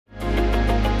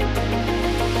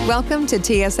Welcome to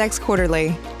TSX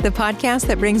Quarterly, the podcast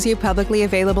that brings you publicly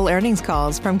available earnings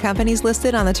calls from companies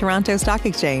listed on the Toronto Stock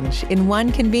Exchange in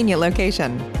one convenient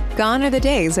location. Gone are the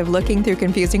days of looking through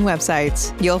confusing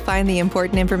websites. You'll find the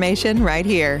important information right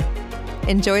here.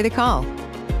 Enjoy the call.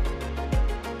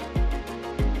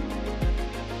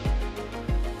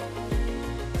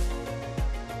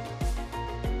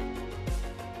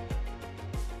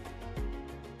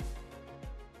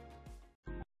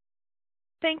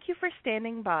 Thank you for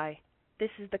standing by. This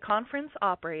is the conference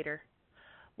operator.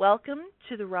 Welcome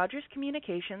to the Rogers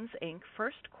Communications Inc.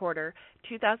 First Quarter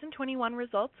 2021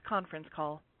 Results Conference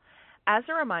Call. As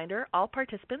a reminder, all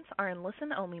participants are in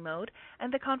listen-only mode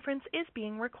and the conference is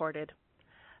being recorded.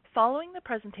 Following the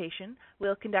presentation,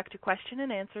 we'll conduct a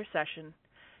question-and-answer session.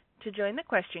 To join the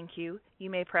question queue, you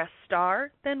may press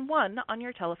star, then 1 on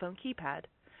your telephone keypad.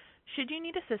 Should you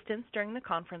need assistance during the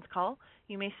conference call,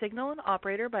 you may signal an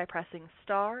operator by pressing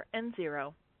star and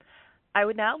 0. I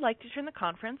would now like to turn the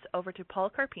conference over to Paul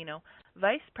Carpino,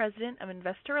 Vice President of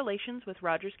Investor Relations with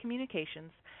Rogers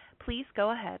Communications. Please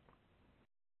go ahead.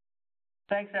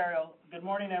 Thanks, Ariel. Good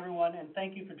morning, everyone, and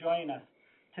thank you for joining us.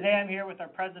 Today I'm here with our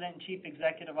President and Chief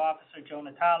Executive Officer, Joe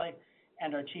Natale,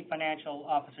 and our Chief Financial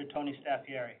Officer, Tony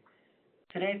Staffieri.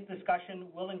 Today's discussion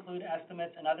will include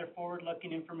estimates and other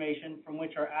forward-looking information from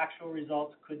which our actual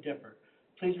results could differ.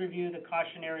 Please review the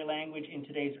cautionary language in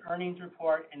today's earnings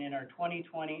report and in our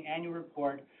 2020 annual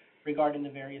report regarding the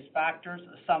various factors,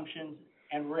 assumptions,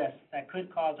 and risks that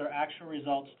could cause our actual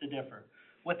results to differ.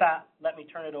 With that, let me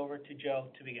turn it over to Joe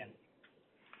to begin.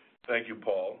 Thank you,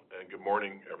 Paul, and good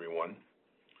morning, everyone.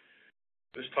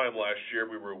 This time last year,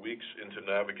 we were weeks into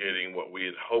navigating what we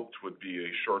had hoped would be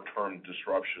a short-term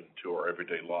disruption to our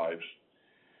everyday lives.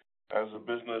 As a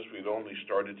business, we'd only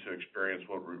started to experience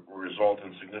what would result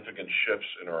in significant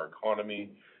shifts in our economy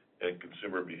and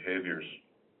consumer behaviors.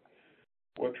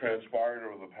 What transpired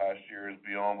over the past year is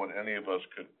beyond what any of us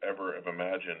could ever have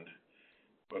imagined.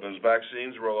 But as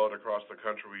vaccines roll out across the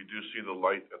country, we do see the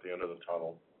light at the end of the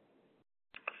tunnel.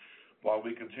 While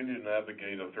we continue to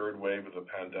navigate a third wave of the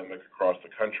pandemic across the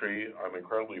country, I'm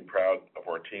incredibly proud of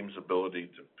our team's ability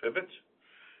to pivot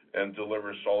and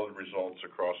deliver solid results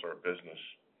across our business.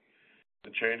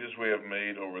 The changes we have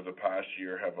made over the past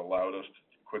year have allowed us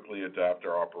to quickly adapt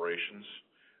our operations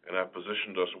and have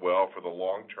positioned us well for the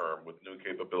long term with new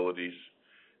capabilities,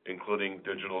 including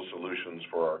digital solutions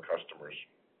for our customers.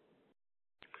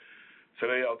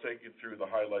 Today, I'll take you through the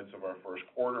highlights of our first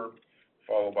quarter,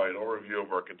 followed by an overview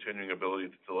of our continuing ability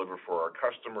to deliver for our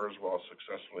customers while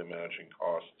successfully managing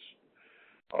costs.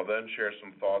 I'll then share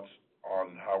some thoughts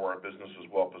on how our business is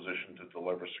well positioned to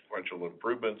deliver sequential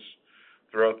improvements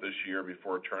throughout this year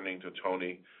before turning to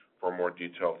Tony for more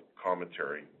detailed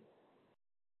commentary.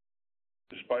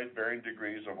 Despite varying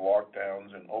degrees of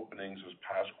lockdowns and openings this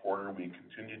past quarter, we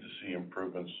continue to see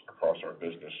improvements across our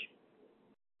business.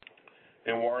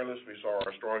 In wireless, we saw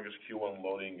our strongest Q1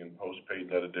 loading in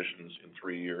postpaid net additions in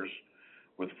 3 years,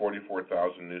 with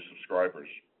 44,000 new subscribers.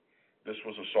 This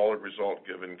was a solid result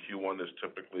given Q1 is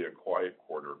typically a quiet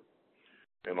quarter.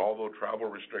 And although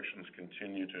travel restrictions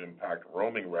continue to impact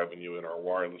roaming revenue in our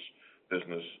wireless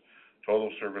business, total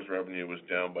service revenue was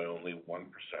down by only 1%.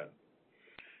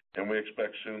 And we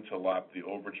expect soon to lap the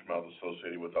overage amount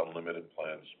associated with unlimited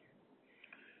plans.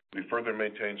 We further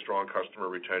maintained strong customer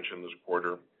retention this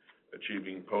quarter,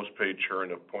 achieving postpaid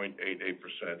churn of 0.88%,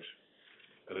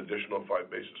 an additional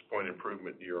 5 basis point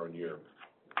improvement year on year.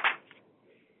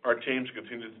 Our teams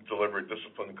continue to deliver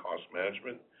disciplined cost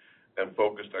management and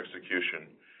focused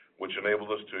execution, which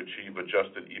enabled us to achieve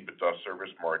adjusted EBITDA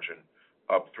service margin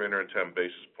up 310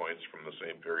 basis points from the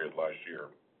same period last year.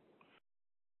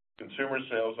 Consumer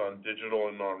sales on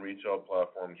digital and non-retail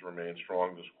platforms remain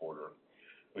strong this quarter.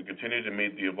 We continue to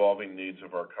meet the evolving needs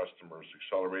of our customers,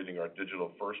 accelerating our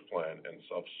digital first plan and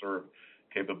self-serve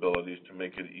capabilities to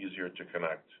make it easier to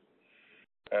connect.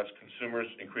 As consumers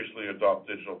increasingly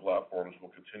adopt digital platforms,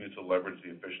 we'll continue to leverage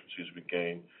the efficiencies we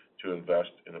gain to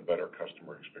invest in a better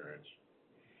customer experience.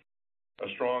 A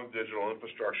strong digital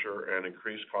infrastructure and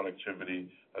increased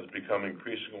connectivity has become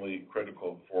increasingly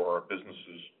critical for our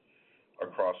businesses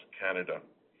across Canada.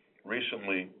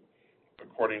 Recently,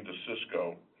 according to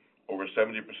Cisco, over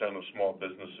 70% of small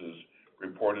businesses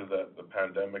reported that the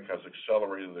pandemic has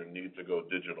accelerated their need to go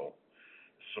digital.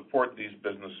 To support these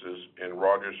businesses in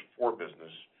Rogers for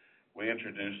Business, we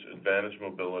introduced Advantage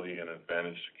Mobility and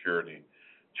Advantage Security,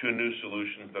 2 new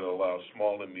solutions that allow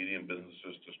small and medium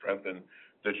businesses to strengthen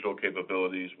digital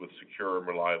capabilities with secure and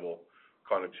reliable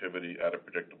connectivity at a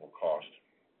predictable cost.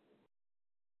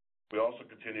 We also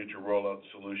continue to roll out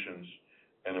solutions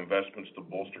and investments to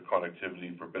bolster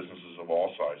connectivity for businesses of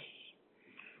all sizes.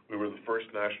 we were the first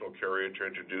national carrier to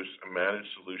introduce a managed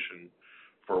solution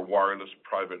for wireless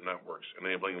private networks,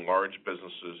 enabling large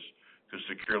businesses to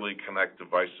securely connect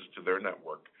devices to their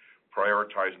network,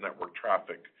 prioritize network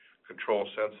traffic, control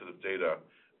sensitive data,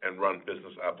 and run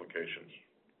business applications.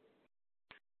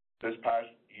 This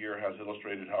past year has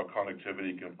illustrated how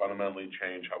connectivity can fundamentally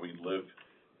change how we live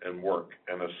and work,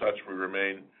 and as such, we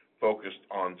remain focused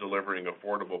on delivering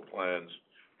affordable plans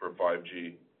for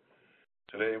 5G.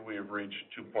 Today, we have reached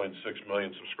 2.6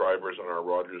 million subscribers on our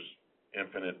Rogers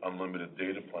Infinite Unlimited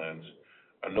data plans,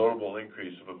 a notable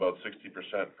increase of about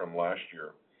 60% from last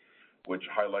year, which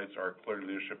highlights our clear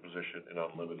leadership position in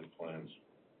unlimited plans.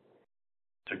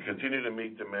 To continue to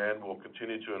meet demand, we'll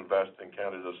continue to invest in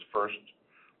Canada's first,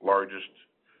 largest,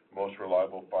 most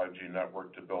reliable 5G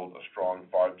network to build a strong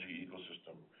 5G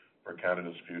ecosystem for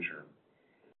Canada's future.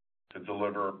 To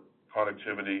deliver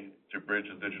connectivity to bridge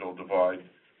the digital divide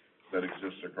that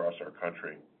exists across our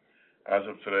country. As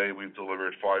of today, we've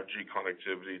delivered 5G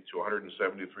connectivity to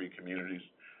 173 communities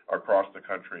across the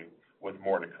country, with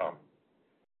more to come.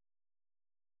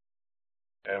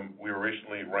 And we were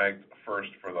recently ranked first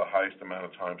for the highest amount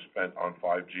of time spent on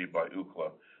 5G by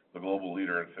Ookla, the global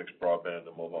leader in fixed broadband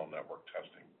and mobile network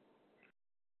testing.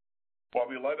 While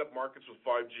we light up markets with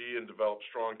 5G and develop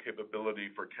strong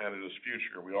capability for Canada's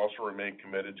future, we also remain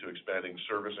committed to expanding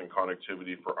service and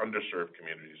connectivity for underserved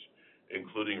communities,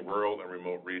 including rural and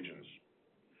remote regions.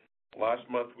 Last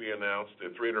month, we announced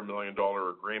a $300 million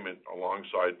agreement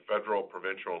alongside federal,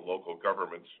 provincial, and local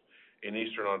governments in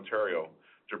Eastern Ontario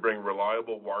to bring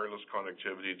reliable wireless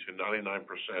connectivity to 99%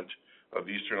 of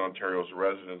Eastern Ontario's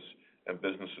residents and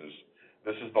businesses.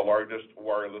 This is the largest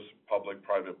wireless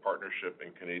public-private partnership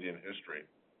in Canadian history.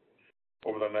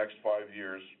 Over the next 5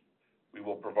 years, we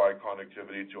will provide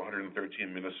connectivity to 113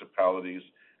 municipalities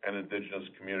and Indigenous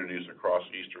communities across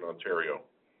Eastern Ontario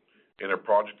in a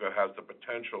project that has the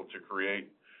potential to create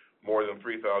more than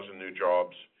 3,000 new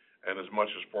jobs and as much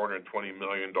as $420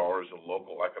 million in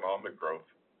local economic growth,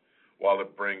 while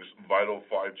it brings vital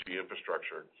 5G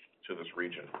infrastructure to this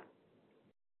region.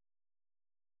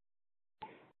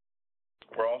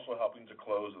 We're also helping to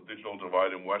close the digital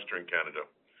divide in Western Canada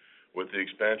with the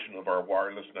expansion of our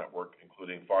wireless network,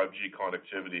 including 5G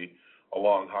connectivity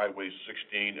along Highways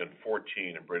 16 and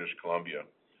 14 in British Columbia.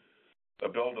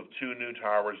 The build of 2 new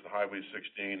towers on Highway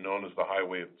 16, known as the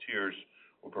Highway of Tears,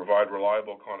 will provide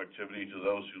reliable connectivity to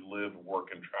those who live,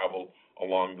 work, and travel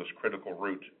along this critical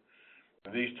route.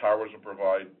 And these towers will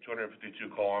provide 252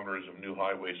 kilometers of new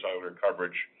highway cellular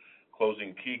coverage,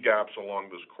 closing key gaps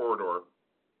along this corridor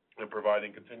and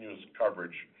providing continuous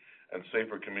coverage and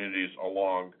safer communities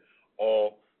along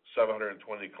all 720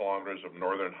 kilometers of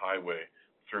northern highway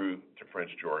through to Prince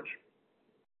George.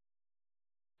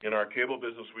 In our cable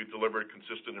business, we delivered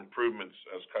consistent improvements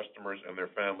as customers and their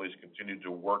families continue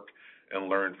to work and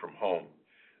learn from home,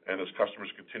 and as customers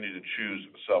continue to choose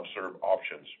self-serve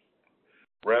options.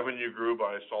 Revenue grew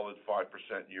by a solid 5%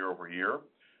 year over year.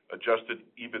 Adjusted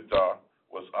EBITDA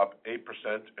was up 8%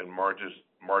 and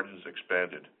margins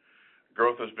expanded.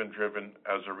 Growth has been driven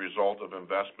as a result of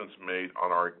investments made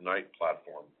on our Ignite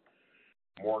platform.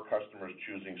 More customers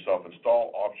choosing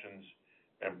self-install options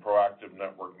and proactive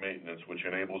network maintenance, which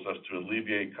enables us to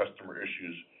alleviate customer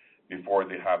issues before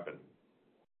they happen.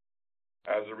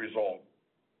 As a result,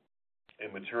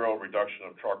 a material reduction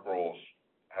of truck rolls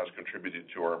has contributed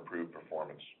to our improved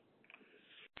performance.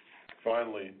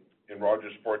 Finally, in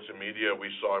Rogers Sports and Media, we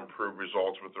saw improved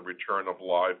results with the return of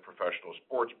live professional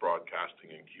sports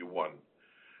broadcasting in Q1.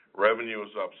 Revenue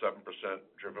was up 7%,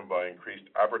 driven by increased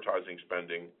advertising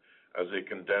spending as a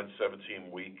condensed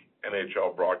 17-week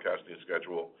NHL broadcasting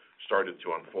schedule started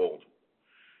to unfold.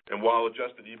 And while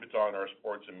adjusted EBITDA in our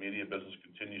sports and media business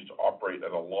continues to operate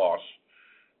at a loss,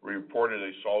 we reported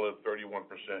a solid 31%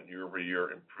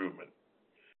 year-over-year improvement.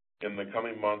 In the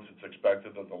coming months, it's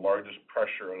expected that the largest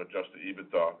pressure on adjusted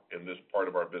EBITDA in this part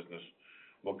of our business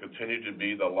will continue to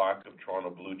be the lack of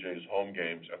Toronto Blue Jays home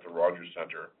games at the Rogers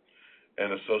Centre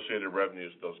and associated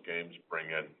revenues those games bring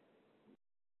in.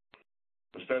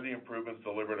 The steady improvements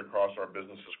delivered across our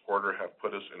business this quarter have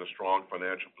put us in a strong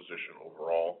financial position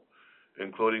overall,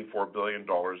 including $4 billion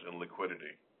in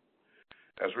liquidity.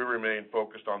 As we remain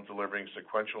focused on delivering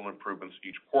sequential improvements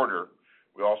each quarter,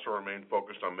 we also remain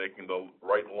focused on making the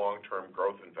right long-term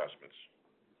growth investments.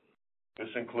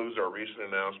 This includes our recent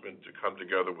announcement to come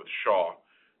together with Shaw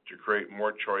to create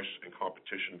more choice and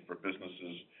competition for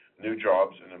businesses, new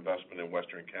jobs, and investment in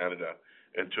Western Canada,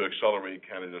 and to accelerate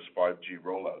Canada's 5G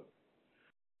rollout.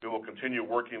 We will continue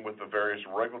working with the various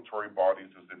regulatory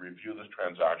bodies as they review this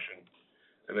transaction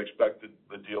and expect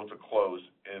the deal to close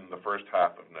in the first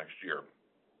half of next year.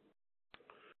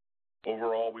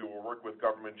 Overall, we will work with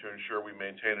government to ensure we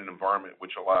maintain an environment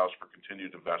which allows for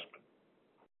continued investment.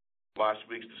 Last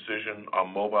week's decision on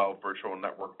mobile virtual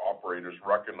network operators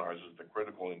recognizes the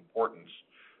critical importance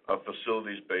of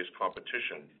facilities-based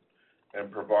competition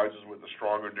and provides us with a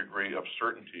stronger degree of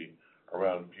certainty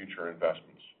around future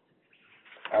investments.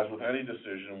 As with any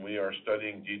decision, we are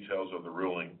studying details of the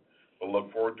ruling, but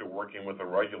look forward to working with the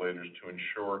regulators to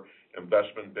ensure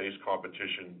investment-based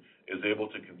competition is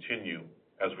able to continue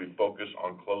as we focus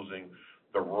on closing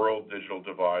the rural digital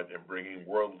divide and bringing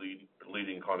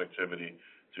world-leading connectivity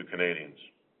to Canadians.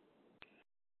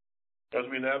 As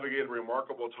we navigate a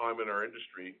remarkable time in our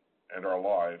industry and our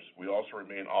lives, we also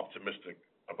remain optimistic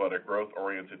about a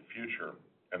growth-oriented future,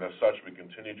 and as such, we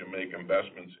continue to make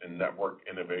investments in network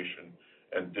innovation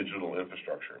and digital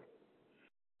infrastructure.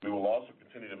 We will also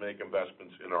continue to make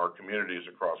investments in our communities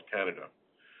across Canada.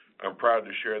 I'm proud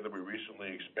to share that we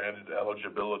recently expanded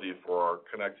eligibility for our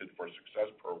Connected for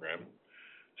Success program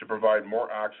to provide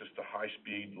more access to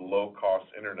high-speed,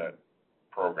 low-cost internet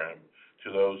program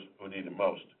to those who need it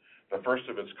most. The first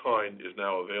of its kind is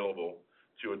now available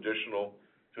to an additional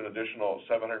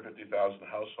 750,000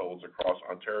 households across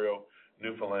Ontario,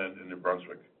 Newfoundland, and New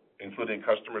Brunswick, including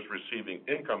customers receiving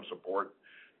income support,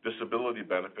 disability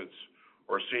benefits,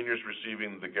 or seniors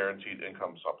receiving the guaranteed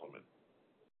income supplement.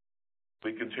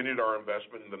 We continued our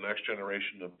investment in the next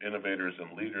generation of innovators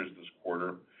and leaders this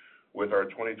quarter with our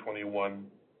 2021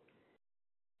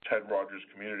 Ted Rogers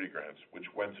Community Grants, which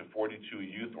went to 42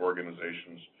 youth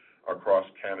organizations across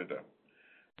Canada.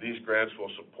 These grants will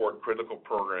support critical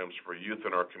programs for youth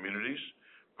in our communities,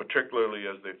 particularly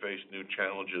as they face new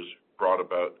challenges brought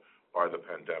about by the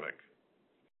pandemic.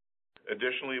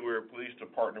 Additionally, we are pleased to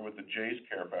partner with the Jays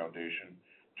Care Foundation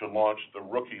to launch the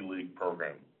Rookie League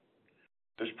program.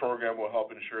 This program will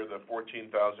help ensure that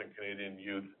 14,000 Canadian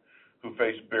youth who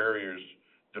face barriers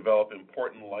develop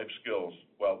important life skills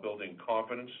while building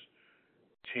confidence,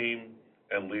 team,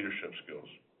 and leadership skills.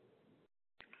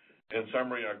 In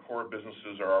summary, our core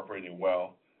businesses are operating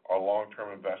well. Our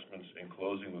long-term investments in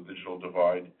closing the digital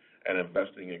divide and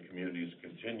investing in communities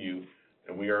continue,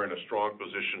 and we are in a strong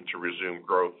position to resume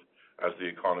growth as the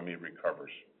economy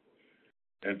recovers,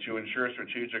 and to ensure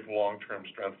strategic long-term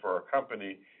strength for our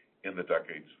company in the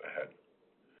decades ahead.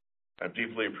 I'm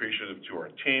deeply appreciative to our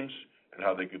teams and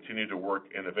how they continue to work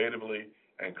innovatively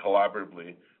and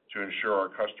collaboratively to ensure our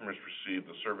customers receive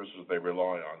the services they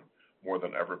rely on more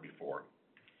than ever before.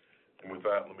 And with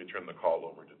that, let me turn the call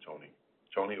over to Tony.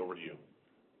 Tony, over to you.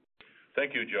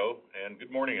 Thank you, Joe, and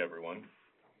good morning, everyone.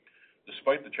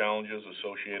 Despite the challenges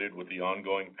associated with the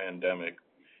ongoing pandemic,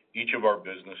 each of our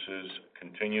businesses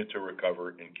continued to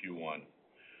recover in Q1.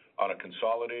 On a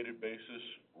consolidated basis,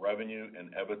 revenue and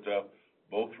EBITDA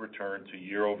both returned to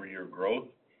year-over-year growth,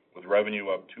 with revenue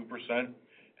up 2%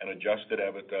 and adjusted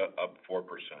EBITDA up 4%.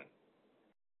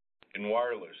 In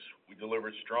wireless, we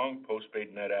delivered strong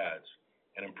postpaid net adds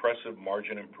and impressive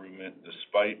margin improvement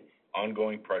despite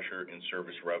ongoing pressure in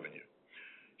service revenue.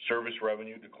 Service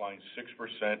revenue declined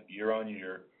 6%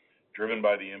 year-on-year, driven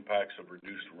by the impacts of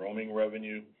reduced roaming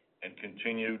revenue and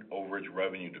continued overage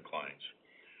revenue declines.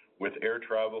 With air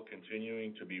travel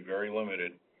continuing to be very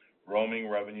limited, roaming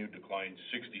revenue declined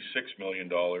 $66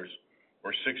 million,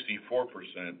 or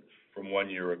 64% from 1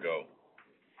 year ago.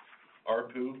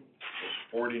 ARPU was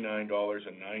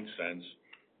 $49.09,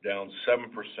 down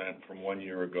 7% from 1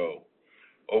 year ago.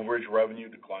 Overage revenue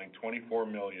declined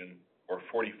 $24 million, or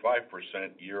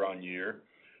 45% year-on-year,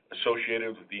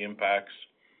 associated with the impacts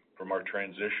from our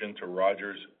transition to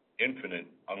Rogers Infinite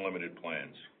Unlimited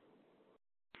plans.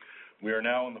 We are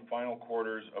now in the final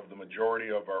quarters of the majority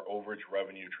of our overage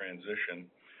revenue transition,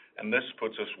 and this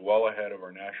puts us well ahead of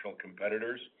our national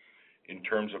competitors in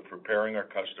terms of preparing our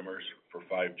customers for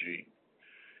 5G.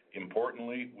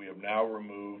 Importantly, we have now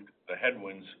removed the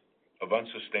headwinds of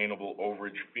unsustainable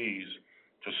overage fees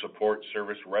to support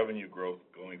service revenue growth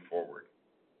going forward.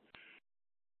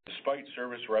 Despite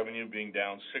service revenue being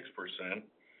down 6%,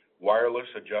 wireless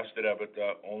adjusted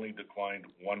EBITDA only declined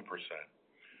 1%.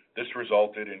 This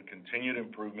resulted in continued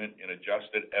improvement in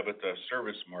adjusted EBITDA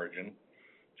service margin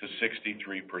to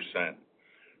 63%,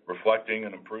 reflecting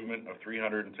an improvement of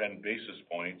 310 basis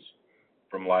points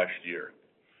from last year.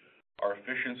 Our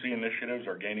efficiency initiatives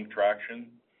are gaining traction,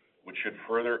 which should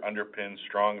further underpin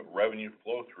strong revenue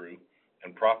flow-through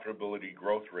and profitability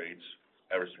growth rates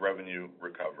as revenue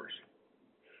recovers.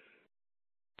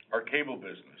 Our cable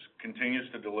business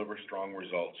continues to deliver strong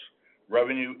results.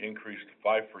 Revenue increased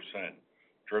 5%,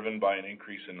 driven by an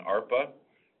increase in ARPA,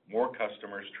 more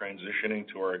customers transitioning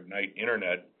to our Ignite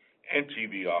Internet and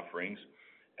TV offerings,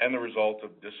 and the result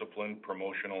of disciplined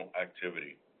promotional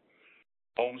activity.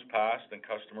 Homes passed and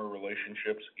customer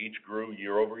relationships each grew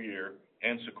year over year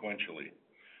and sequentially.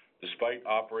 Despite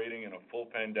operating in a full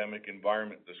pandemic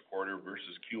environment this quarter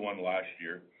versus Q1 last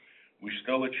year, we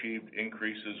still achieved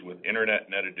increases with Internet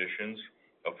net additions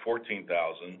of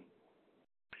 14,000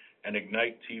 and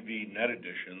Ignite TV net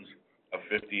additions of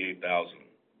 58,000.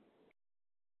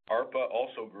 ARPA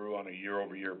also grew on a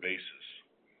year-over-year basis.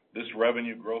 This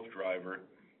revenue growth driver,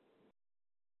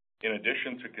 in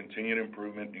addition to continued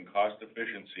improvement in cost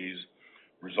efficiencies,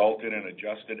 resulted in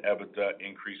adjusted EBITDA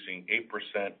increasing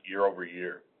 8% year over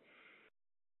year.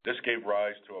 This gave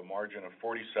rise to a margin of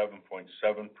 47.7%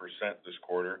 this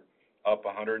quarter, up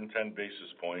 110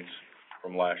 basis points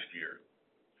from last year.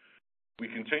 We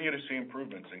continue to see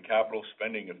improvements in capital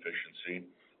spending efficiency,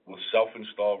 with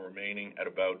self-install remaining at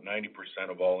about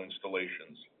 90% of all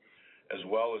installations, as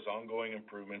well as ongoing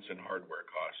improvements in hardware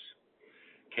costs.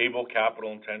 Cable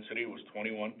capital intensity was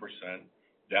 21%,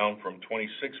 down from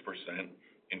 26%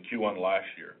 in Q1 last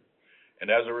year.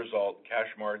 And as a result, cash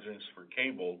margins for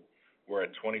cable were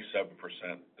at 27%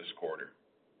 this quarter.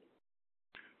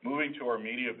 Moving to our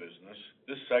media business,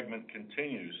 this segment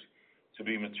continues to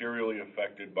be materially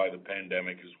affected by the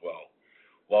pandemic as well.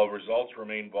 While results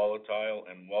remain volatile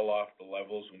and well off the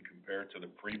levels when compared to the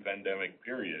pre-pandemic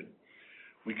period,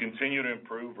 we continue to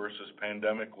improve versus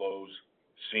pandemic lows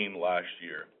seen last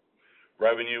year.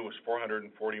 Revenue was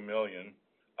 $440 million,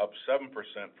 up 7%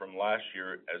 from last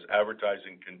year as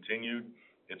advertising continued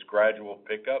its gradual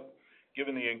pickup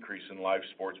given the increase in live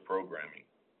sports programming.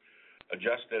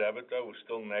 Adjusted EBITDA was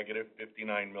still negative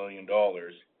 $59 million,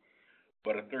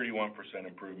 but a 31%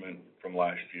 improvement from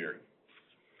last year.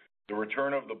 The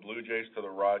return of the Blue Jays to the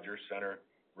Rogers Centre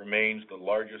remains the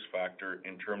largest factor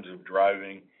in terms of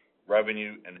driving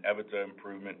revenue and EBITDA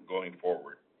improvement going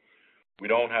forward. We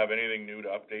don't have anything new to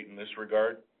update in this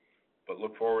regard, but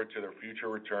look forward to their future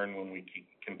return when we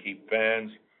can keep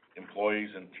fans,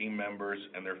 employees, and team members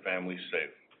and their families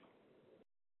safe.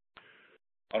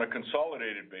 On a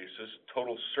consolidated basis,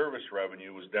 total service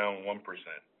revenue was down 1%,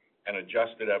 and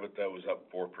adjusted EBITDA was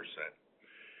up 4%.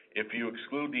 If you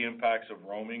exclude the impacts of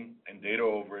roaming and data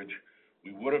overage,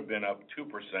 we would have been up 2%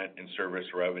 in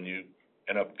service revenue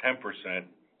and up 10%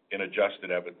 in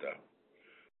adjusted EBITDA.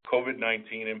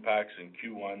 COVID-19 impacts in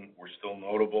Q1 were still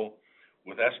notable,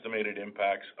 with estimated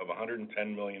impacts of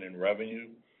 $110 million in revenue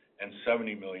and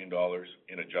 $70 million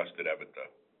in adjusted EBITDA.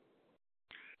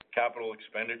 Capital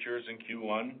expenditures in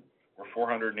Q1 were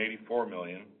 $484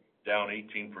 million, down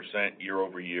 18% year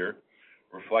over year,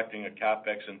 reflecting a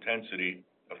CapEx intensity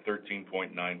of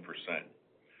 13.9%.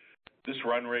 This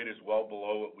run rate is well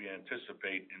below what we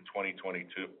anticipate in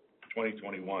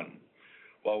 2021.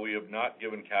 While we have not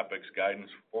given CapEx guidance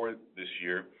for this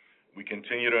year, we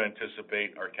continue to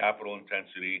anticipate our capital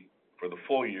intensity for the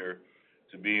full year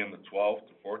to be in the 12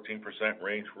 to 14%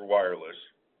 range for wireless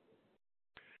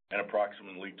and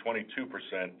approximately 22%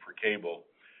 for cable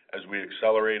as we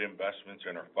accelerate investments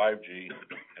in our 5G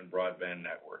and broadband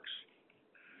networks.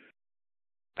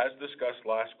 As discussed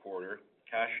last quarter,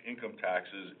 cash income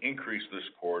taxes increased this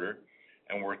quarter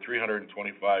and were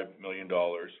 $325 million,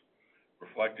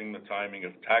 reflecting the timing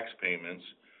of tax payments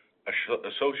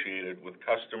associated with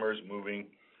customers moving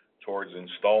towards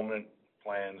installment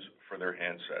plans for their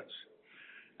handsets.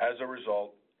 As a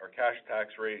result, our cash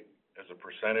tax rate as a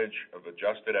percentage of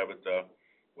adjusted EBITDA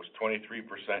was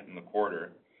 23% in the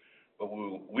quarter, but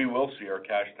we will see our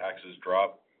cash taxes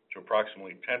drop to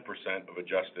approximately 10% of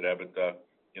adjusted EBITDA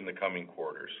in the coming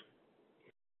quarters.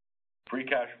 Free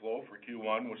cash flow for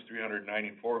Q1 was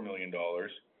 $394 million,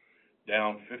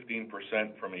 down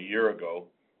 15% from a year ago,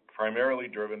 primarily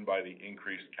driven by the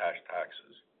increased cash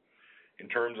taxes. In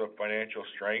terms of financial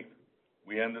strength,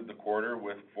 we ended the quarter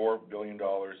with $4 billion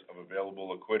of available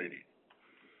liquidity.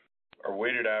 Our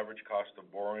weighted average cost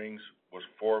of borrowings was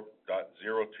 4.02%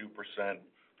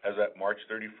 as at March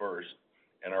 31st,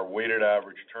 and our weighted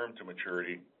average term to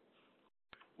maturity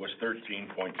was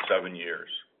 13.7 years.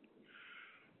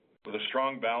 With a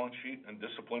strong balance sheet and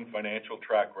disciplined financial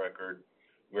track record,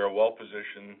 we are well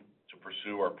positioned to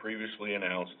pursue our previously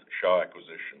announced Shaw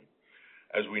acquisition.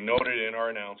 As we noted in our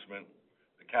announcement,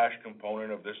 the cash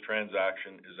component of this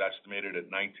transaction is estimated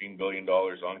at $19 billion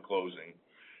on closing,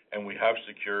 and we have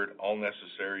secured all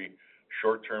necessary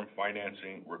short-term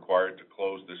financing required to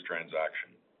close this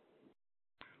transaction.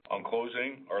 On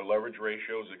closing, our leverage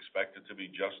ratio is expected to be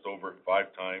just over 5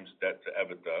 times debt to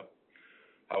EBITDA.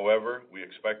 However, we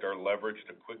expect our leverage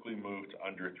to quickly move to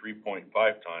under 3.5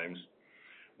 times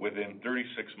within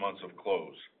 36 months of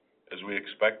close, as we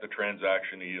expect the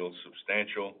transaction to yield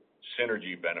substantial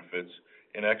synergy benefits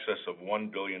in excess of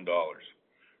 $1 billion,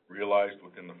 realized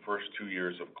within the first 2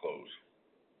 years of close.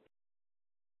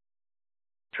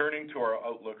 Turning to our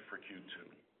outlook for Q2.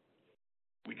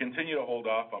 We continue to hold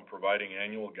off on providing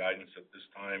annual guidance at this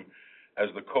time as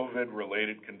the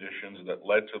COVID-related conditions that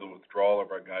led to the withdrawal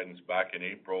of our guidance back in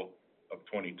April of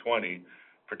 2020,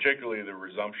 particularly the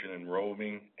resumption in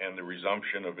roaming and the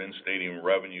resumption of in-stadium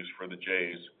revenues for the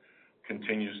Jays,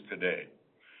 continues today.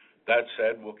 That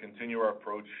said, we'll continue our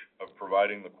approach of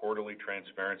providing the quarterly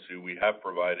transparency we have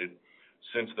provided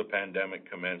since the pandemic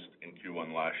commenced in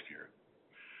Q1 last year.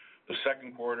 The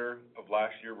second quarter of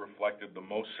last year reflected the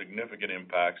most significant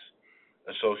impacts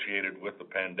associated with the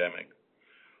pandemic.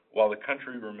 While the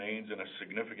country remains in a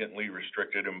significantly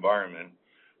restricted environment,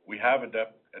 we have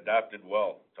adapted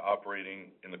well to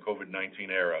operating in the COVID-19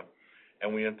 era,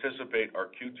 and we anticipate our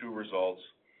Q2 results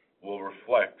will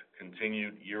reflect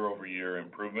continued year-over-year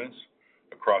improvements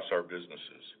across our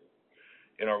businesses.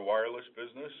 In our wireless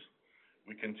business,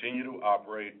 we continue to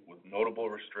operate with notable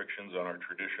restrictions on our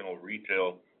traditional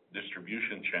retail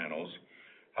distribution channels.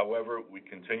 However, we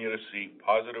continue to see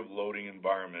positive loading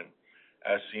environment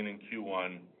as seen in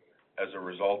Q1 as a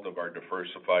result of our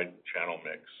diversified channel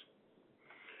mix.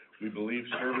 We believe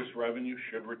service revenue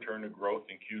should return to growth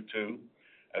in Q2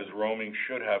 as roaming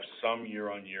should have some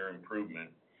year-on-year improvement,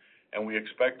 and we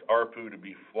expect ARPU to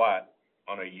be flat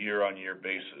on a year-on-year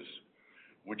basis,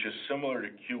 which is similar to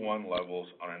Q1 levels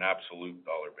on an absolute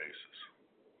dollar basis.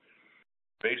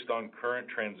 Based on current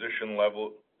transition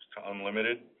levels to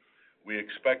unlimited, we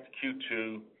expect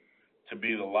Q2 to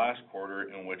be the last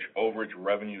quarter in which overage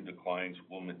revenue declines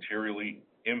will materially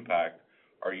impact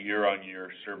our year-on-year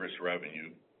service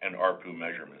revenue and ARPU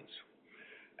measurements.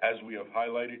 As we have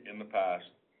highlighted in the past,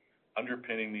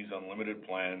 underpinning these unlimited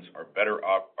plans are better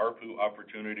ARPU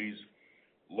opportunities,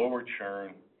 lower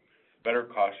churn, better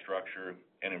cost structure,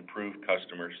 and improved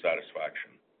customer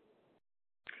satisfaction.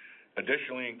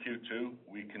 Additionally, in Q2,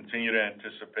 we continue to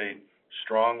anticipate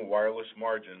strong wireless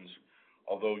margins,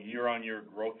 although year-on-year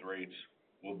growth rates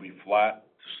will be flat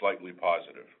to slightly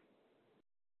positive.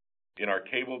 In our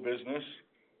cable business,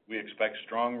 we expect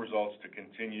strong results to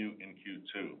continue in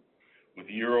Q2, with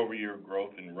year-over-year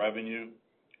growth in revenue,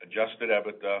 adjusted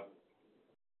EBITDA,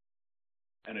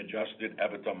 and adjusted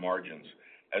EBITDA margins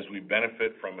as we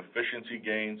benefit from efficiency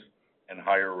gains and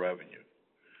higher revenue.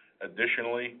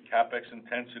 Additionally, CapEx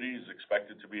intensity is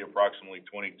expected to be approximately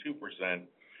 22%,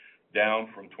 down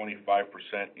from 25%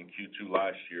 in Q2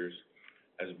 last year's,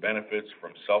 as benefits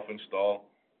from self-install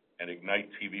and Ignite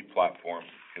TV platform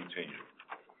continue.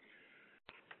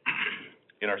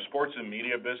 In our sports and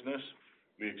media business,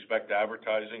 we expect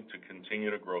advertising to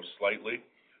continue to grow slightly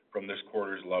from this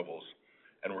quarter's levels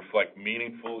and reflect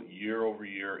meaningful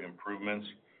year-over-year improvements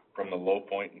from the low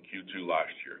point in Q2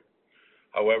 last year.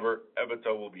 However,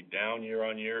 EBITDA will be down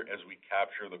year-on-year as we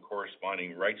capture the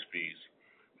corresponding rights fees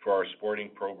for our sporting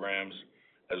programs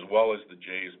as well as the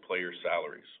Jays player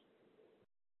salaries.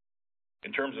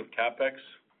 In terms of CapEx,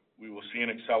 we will see an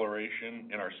acceleration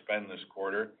in our spend this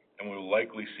quarter, and we will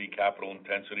likely see capital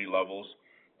intensity levels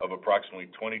of approximately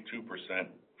 22%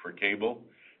 for cable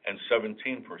and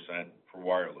 17% for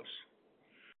wireless.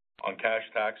 On cash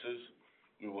taxes,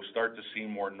 we will start to see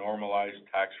more normalized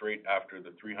tax rate after the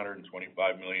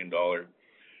 $325 million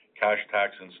cash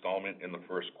tax installment in the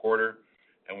first quarter,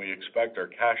 and we expect our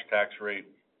cash tax rate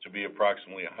to be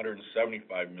approximately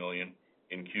 $175 million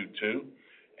in Q2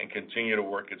 and continue to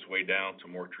work its way down to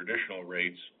more traditional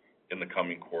rates in the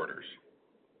coming quarters.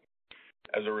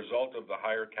 As a result of the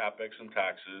higher CapEx and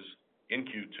taxes in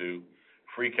Q2,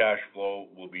 free cash flow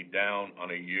will be down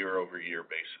on a year-over-year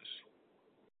basis.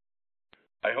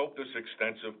 I hope this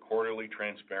extensive quarterly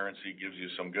transparency gives you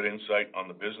some good insight on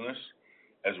the business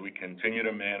as we continue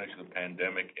to manage the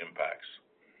pandemic impacts.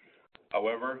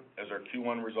 However, as our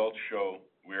Q1 results show,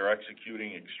 we are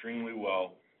executing extremely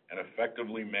well and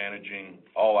effectively managing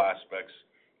all aspects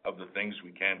of the things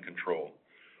we can control.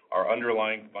 Our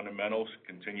underlying fundamentals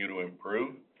continue to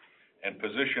improve and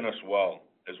position us well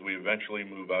as we eventually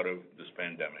move out of this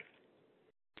pandemic.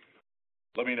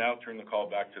 Let me now turn the call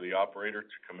back to the operator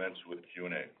to commence with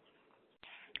Q&A.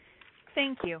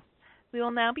 Thank you. We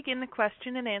will now begin the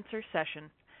question and answer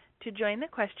session. To join the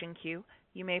question queue,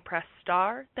 you may press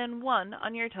star, then 1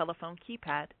 on your telephone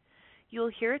keypad. You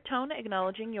will hear a tone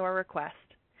acknowledging your request.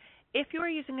 If you are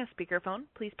using a speakerphone,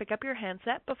 please pick up your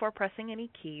handset before pressing any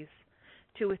keys.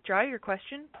 To withdraw your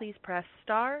question, please press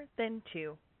star, then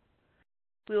 2.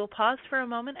 We will pause for a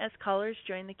moment as callers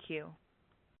join the queue.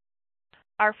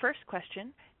 Our first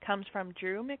question comes from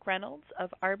Drew McReynolds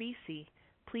of RBC.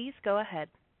 Please go ahead.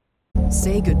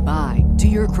 Say goodbye to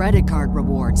your credit card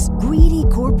rewards. Greedy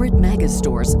corporate mega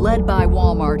stores, led by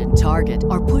Walmart and Target,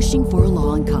 are pushing for a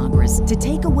law in Congress to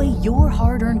take away your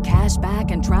hard-earned cash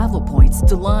back and travel points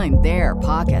to line their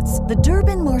pockets. The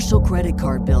Durbin-Marshall credit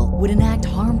card bill would enact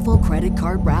harmful credit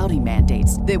card routing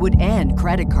mandates that would end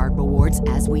credit card rewards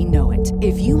as we know it.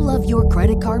 If you love your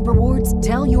credit card rewards,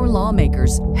 tell your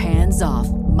lawmakers, hands off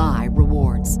my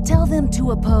rewards. Tell them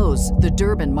to oppose the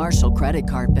Durbin-Marshall credit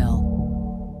card bill.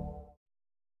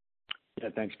 Yeah,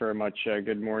 thanks very much.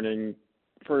 Good morning.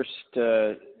 First,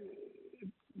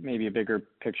 maybe a bigger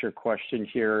picture question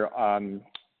here.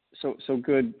 So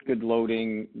good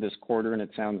loading this quarter, and it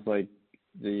sounds like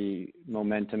the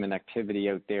momentum and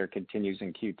activity out there continues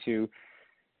in Q2.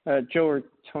 Joe or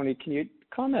Tony, can you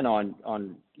comment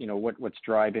on what's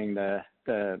driving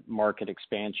the market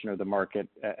expansion or the market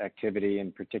activity,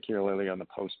 and particularly on the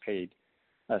postpaid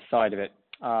side of it?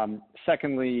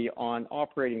 Secondly, on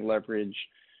operating leverage,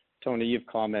 Tony, you've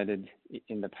commented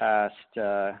in the past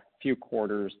few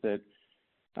quarters that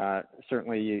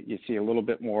certainly you see a little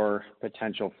bit more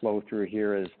potential flow through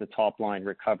here as the top line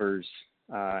recovers.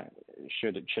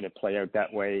 Should it play out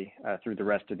that way through the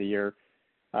rest of the year?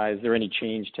 Is there any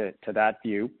change to that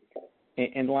view?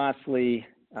 And lastly,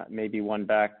 maybe one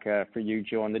back for you,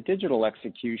 Joe, on the digital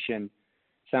execution.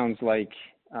 Sounds like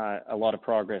a lot of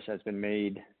progress has been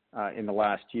made in the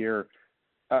last year.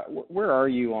 Where are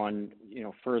you on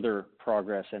further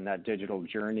progress in that digital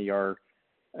journey?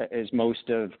 Is most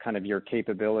of kind of your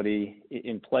capability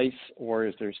in place, or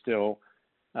is there still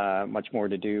much more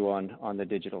to do on the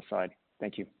digital side?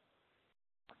 Thank you.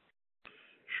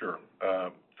 Sure.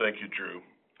 Thank you, Drew.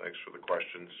 Thanks for the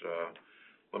questions.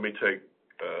 Let me take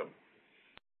the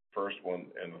first one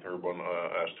and the third one.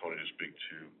 Ask Tony to speak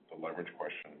to the leverage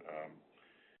question.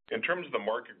 In terms of the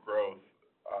market growth,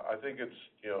 I think it's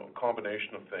a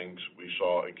combination of things we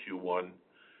saw in Q1.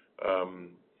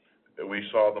 We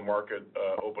saw the market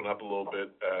open up a little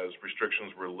bit as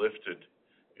restrictions were lifted,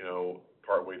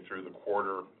 partway through the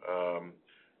quarter,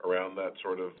 around that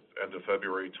sort of end of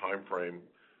February timeframe.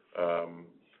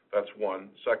 That's one.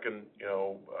 Second,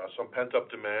 some pent-up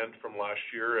demand from last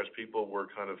year as people were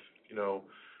kind of,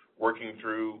 working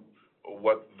through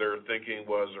what their thinking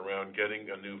was around getting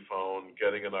a new phone,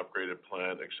 getting an upgraded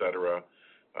plan, et cetera.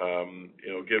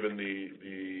 Given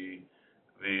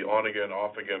the on-again,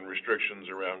 off-again restrictions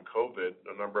around COVID,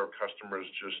 a number of customers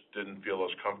just didn't feel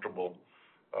as comfortable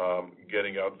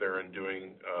getting out there and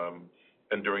doing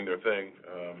their thing.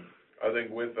 I think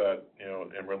with that,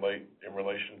 in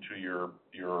relation to your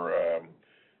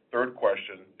third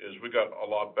question, is we got a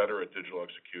lot better at digital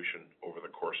execution over the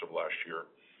course of last year.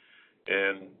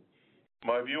 And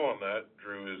my view on that,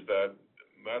 Drew, is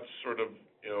that's sort of,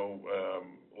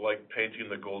 like painting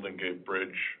the Golden Gate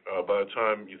Bridge. By the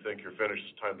time you think you're finished,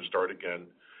 it's time to start again.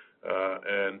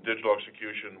 And digital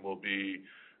execution will be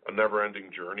a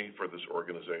never-ending journey for this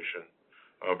organization.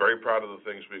 I'm very proud of the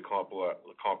things we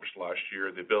accomplished last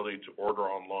year, the ability to order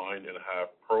online and have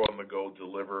Pro on the Go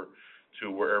deliver to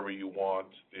wherever you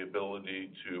want, the ability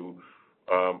to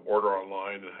order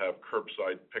online and have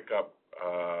curbside pickup,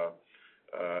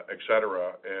 et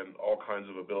cetera, and all kinds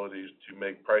of abilities to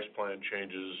make price plan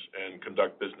changes and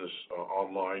conduct business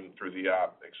online through the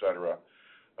app, et cetera.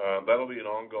 That'll be an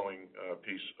ongoing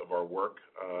piece of our work.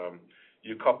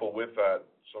 You couple with that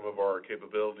some of our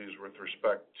capabilities with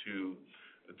respect to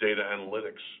data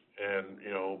analytics and,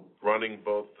 running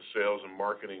both the sales and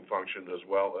marketing function as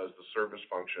well as the service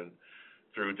function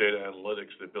through data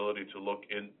analytics, the ability to look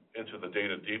into the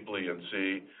data deeply and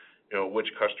see which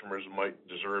customers might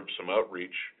deserve some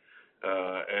outreach,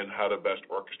 and how to best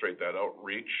orchestrate that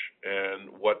outreach, and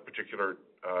what particular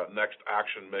next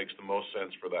action makes the most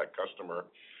sense for that customer.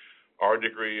 Our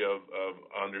degree of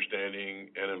understanding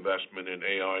and investment in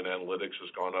AI and analytics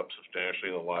has gone up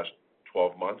substantially in the last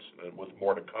 12 months, and with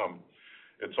more to come.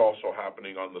 It's also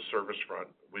happening on the service front.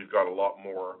 We've got a lot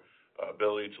more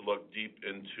ability to look deep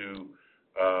into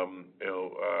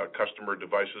customer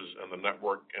devices and the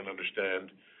network and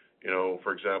understand,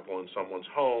 for example, in someone's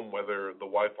home, whether the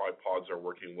Wi-Fi pods are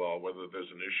working well, whether there's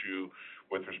an issue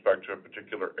with respect to a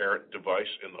particular errant device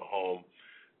in the home,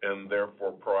 and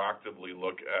therefore proactively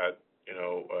look at,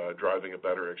 driving a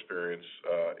better experience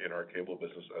in our cable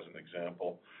business as an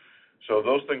example. So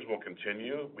those things will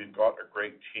continue. We've got a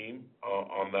great team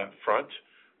on that front.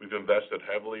 We've invested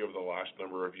heavily over the last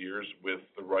number of years with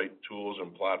the right tools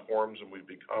and platforms, and we've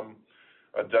become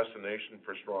a destination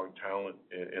for strong talent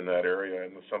in that area.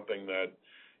 And it's something that,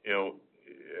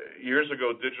 years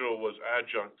ago, digital was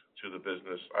adjunct to the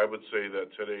business. I would say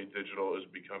that today digital is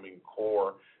becoming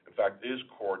core, in fact, is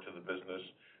core to the business,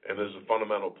 and is a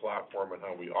fundamental platform in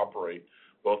how we operate,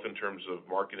 both in terms of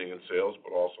marketing and sales,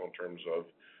 but also in terms of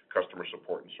customer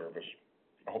support and service.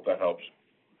 I hope that helps.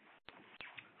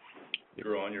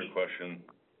 Drew, on your question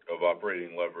of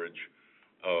operating leverage,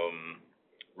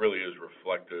 really is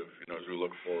reflective, as we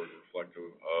look forward,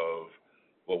 reflective of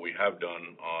what we have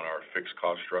done on our fixed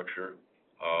cost structure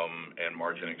and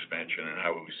margin expansion, and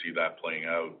how we see that playing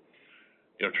out.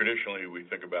 Traditionally, we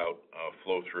think about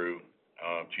flow through,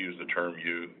 to use the term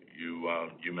you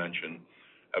mentioned,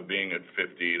 of being at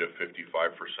 50 to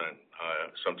 55%,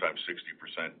 sometimes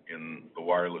 60% in the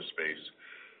wireless space.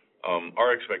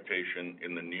 Our expectation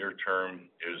in the near term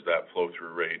is that flow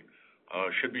through rate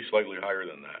should be slightly higher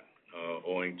than that,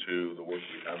 owing to the work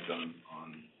we have done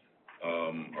on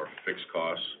our fixed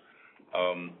costs.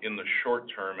 In the short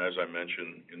term, as I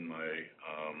mentioned in my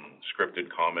scripted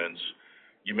comments,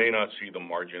 you may not see the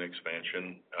margin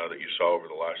expansion that you saw over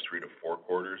the last 3 to 4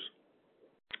 quarters,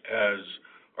 as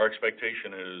our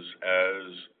expectation is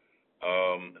as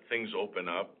things open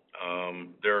up,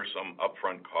 there are some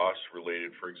upfront costs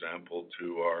related, for example,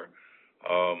 to our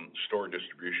store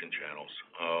distribution channels.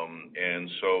 And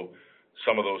so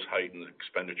some of those heightened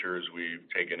expenditures we've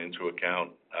taken into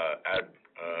account, ad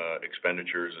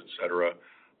expenditures, et cetera.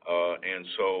 And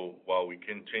so while we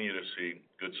continue to see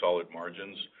good solid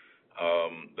margins,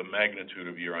 the magnitude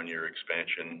of year-on-year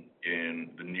expansion in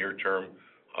the near term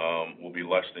will be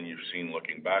less than you've seen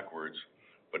looking backwards.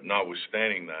 But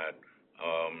notwithstanding that,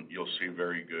 you'll see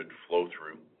very good flow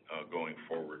through going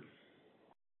forward.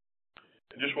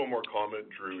 And just one more comment,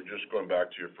 Drew, just going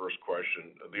back to your first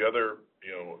question. The other,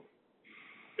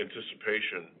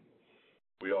 anticipation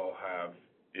we all have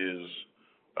is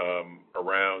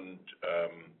around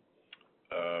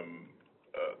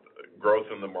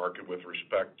growth in the market with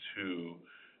respect to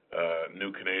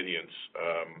new Canadians.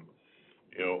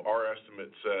 Our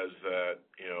estimate says that,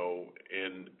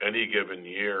 in any given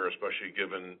year, especially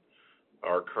given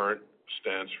our current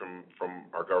stance from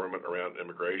our government around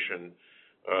immigration,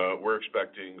 we're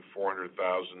expecting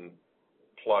 400,000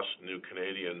 plus new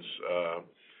Canadians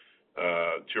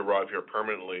to arrive here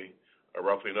permanently,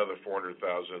 roughly another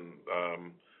 400,000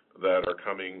 that are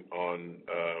coming on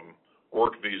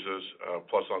work visas,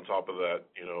 plus on top of that,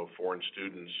 foreign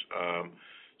students.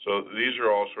 So these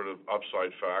are all sort of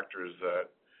upside factors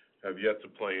that have yet to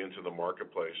play into the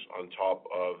marketplace on top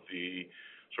of the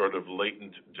sort of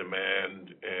latent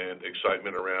demand and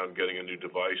excitement around getting a new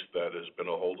device that has been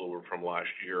a holdover from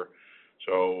last year.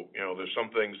 So, there's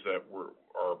some things that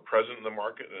are present in the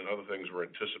market and other things we're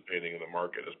anticipating in the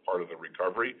market as part of the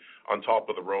recovery, on top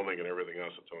of the roaming and everything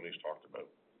else that Tony's talked about.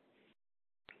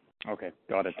 Okay,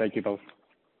 got it. Thank you both.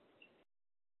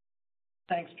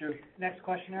 Thanks, Drew. Next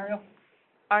question, Ariel.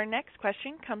 Our next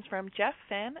question comes from Jeff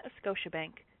Fan of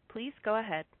Scotiabank. Please go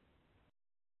ahead.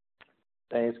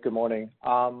 Thanks. Good morning.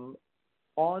 On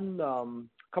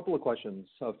a couple of questions.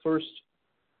 First,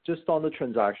 just on the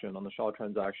transaction, on the Shaw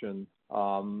transaction,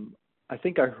 I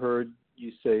think I heard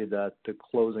you say that the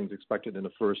closing is expected in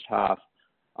the first half.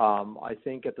 I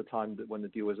think at the time that when the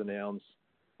deal was announced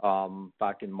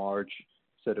back in March,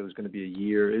 said it was going to be a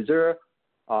year. Is there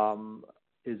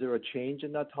a change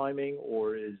in that timing,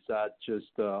 or is that just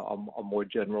a more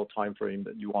general time frame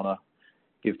that you want to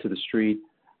give to the street?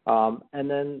 And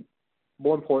then,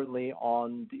 more importantly,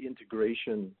 on the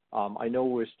integration, I know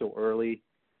we're still early,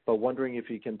 but wondering if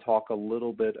you can talk a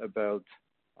little bit about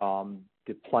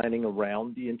the planning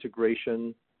around the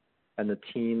integration and the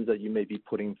teams that you may be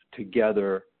putting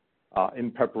together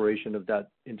in preparation of that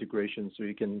integration, so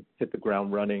you can hit the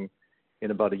ground running in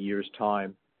about a year's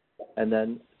time. And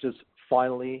then just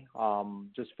finally,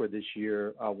 just for this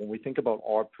year, when we think about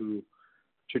ARPU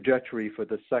trajectory for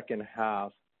the second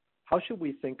half, how should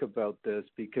we think about this?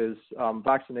 Because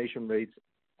vaccination rates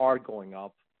are going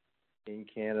up in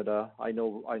Canada. I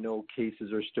know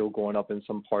cases are still going up in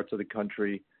some parts of the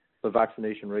country, but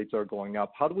vaccination rates are going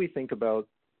up. How do we think about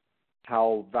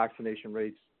how vaccination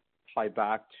rates tie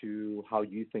back to how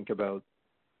you think about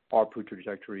ARPU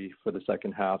trajectory for the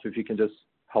second half? If you can just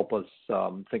help us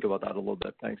think about that a little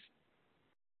bit. Thanks.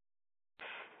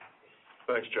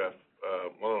 Thanks, Jeff.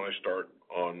 Why don't I start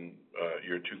on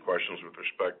your two questions with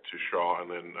respect to Shaw, and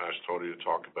then ask Tony to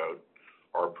talk about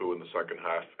ARPU in the second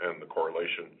half and the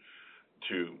correlation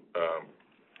to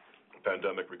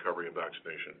pandemic recovery and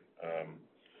vaccination.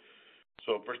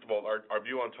 So first of all, our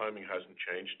view on timing hasn't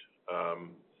changed.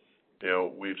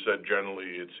 We've said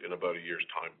generally it's in about a year's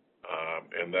time,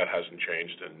 and that hasn't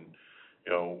changed. And,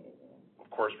 of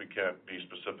Of course, we can't be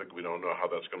specific. We don't know how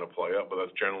that's going to play out, but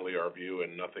that's generally our view,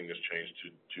 and nothing has changed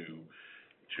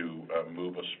to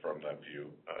move us from that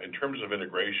view. In terms of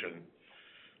integration,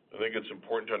 I think it's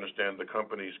important to understand the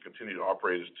companies continue to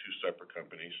operate as two separate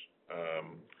companies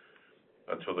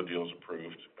until the deal is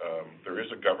approved. There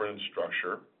is a governance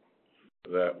structure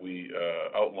that we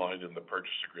outlined in the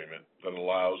purchase agreement that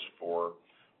allows for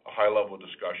a high-level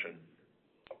discussion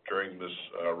during this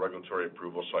regulatory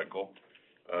approval cycle,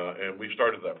 and we've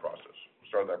started that process. We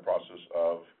started that process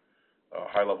of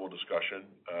high-level discussion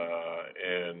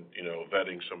and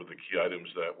vetting some of the key items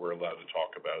that we're allowed to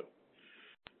talk about.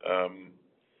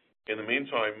 In the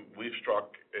meantime, we've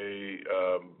struck a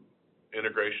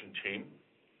integration team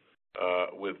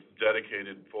with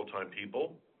dedicated full-time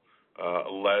people,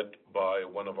 led by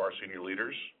one of our senior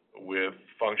leaders, with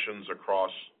functions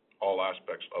across all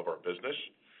aspects of our business.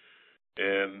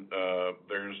 And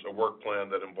there's a work plan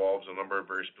that involves a number of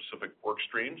very specific work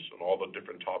streams and all the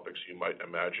different topics you might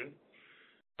imagine.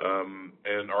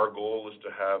 And our goal is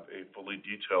to have a fully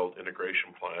detailed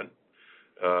integration plan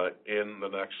in the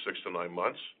next 6 to 9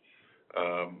 months.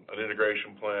 An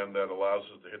integration plan that allows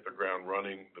us to hit the ground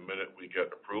running the minute we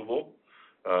get approval,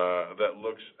 that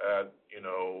looks at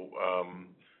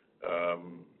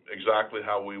exactly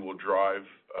how we will drive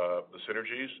the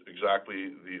synergies,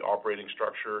 exactly the operating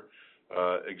structure,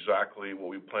 exactly what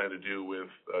we plan to do with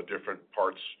different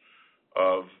parts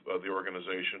of the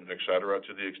organization, et cetera,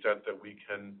 to the extent that we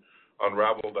can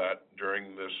unravel that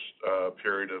during this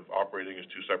period of operating as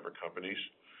two separate companies.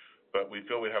 But we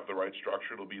feel we have the right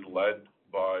structure. It'll be led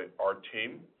by our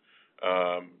team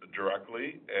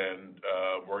directly, and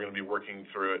we're going to be working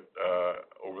through it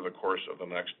over the course of the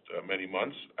next many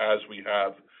months. As we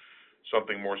have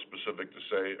something more specific to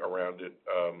say around it,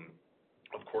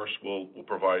 of course, we'll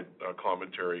provide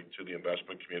commentary to the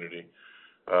investment community.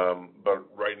 But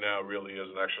right now, really, is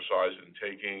an exercise in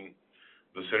taking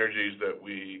the synergies that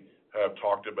we have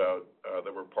talked about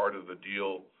that were part of the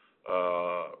deal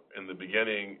in the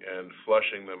beginning and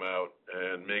fleshing them out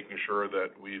and making sure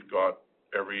that we've got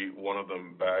every one of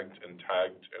them bagged and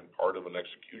tagged and part of an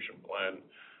execution plan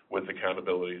with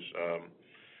accountabilities.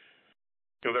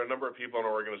 There are a number of people in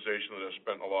our organization that have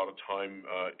spent a lot of time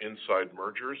inside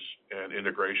mergers and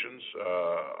integrations.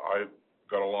 I've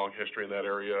got a long history in that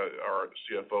area. Our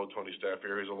CFO, Tony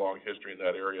Staffieri, has a long history in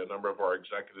that area. A number of our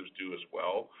executives do as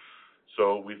well.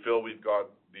 So we feel we've got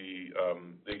the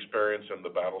experience and the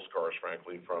battle scars,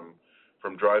 frankly, from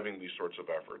driving these sorts of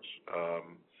efforts.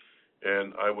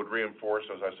 And I would reinforce,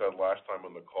 as I said last time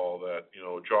on the call, that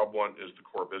job one is the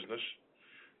core business.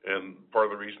 And part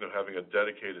of the reason of having a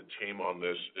dedicated team on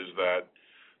this is that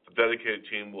the dedicated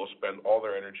team will spend all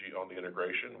their energy on the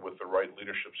integration with the right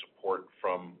leadership support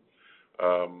from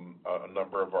a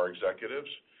number of our executives,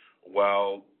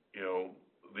 while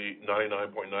the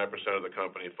 99.9% of the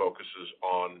company focuses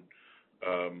on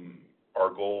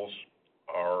our goals,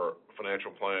 our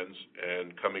financial plans,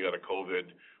 and coming out of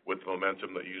COVID with the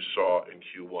momentum that you saw in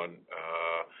Q1,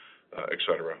 et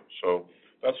cetera. So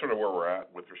that's sort of where we're at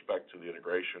with respect to the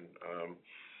integration.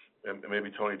 And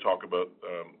maybe Tony talk about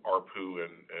ARPU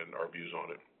and our views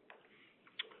on it.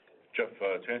 Jeff,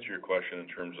 to answer your question in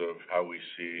terms of how we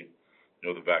see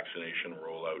the vaccination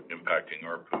rollout impacting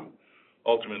ARPU,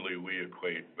 ultimately we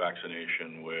equate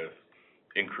vaccination with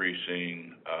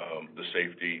increasing the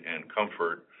safety and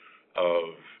comfort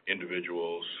of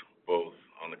individuals, both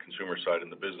on the consumer side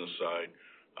and the business side,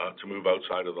 to move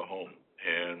outside of the home.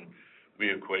 And we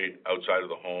equate outside of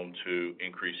the home to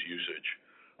increased usage.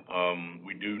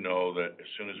 We do know that as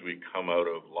soon as we come out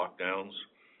of lockdowns,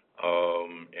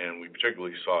 and we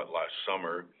particularly saw it last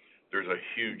summer, there's a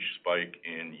huge spike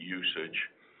in usage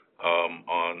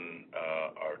on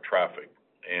our traffic.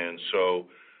 And so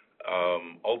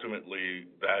ultimately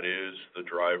that is the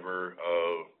driver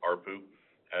of ARPU.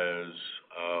 As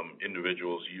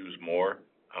individuals use more,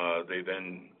 they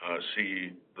then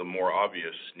see the more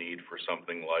obvious need for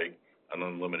something like an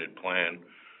unlimited plan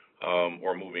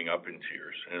or moving up in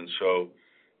tiers. And so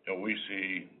we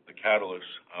see the catalyst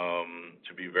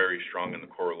to be very strong and the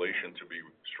correlation to be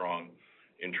strong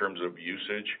in terms of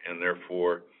usage and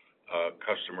therefore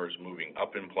customers moving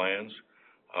up in plans.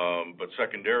 But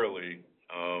secondarily,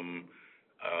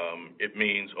 it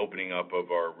means opening up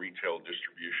of our retail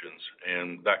distributions,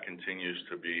 and that continues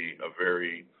to be a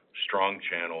very strong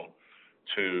channel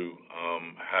to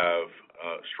have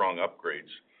strong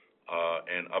upgrades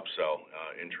and upsell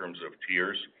in terms of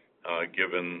tiers,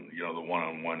 given the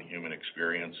one-on-one human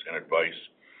experience and advice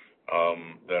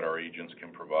that our agents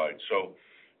can provide. So,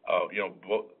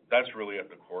 that's really at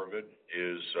the core of it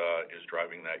is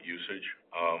driving that usage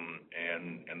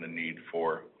and the need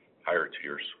for higher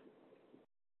tiers.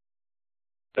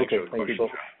 Okay, thank you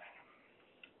both.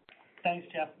 Thanks,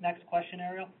 Jeff. Next question,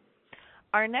 Ariel.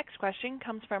 Our next question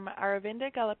comes from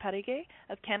Aravinda Galappatthige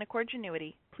of Canaccord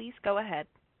Genuity. Please go ahead.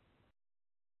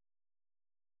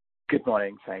 Good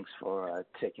morning. Thanks for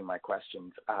taking my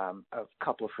questions. A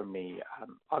couple from me.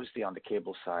 Obviously, on the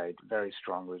cable side, very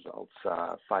strong results,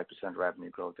 5% revenue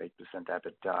growth, 8%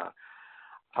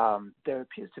 EBITDA. There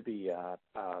appears to be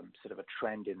sort of a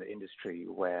trend in the industry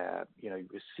where,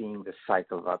 we're seeing the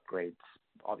cycle of upgrades,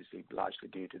 obviously largely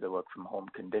due to the work from home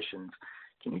conditions.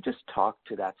 Can you just talk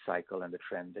to that cycle and the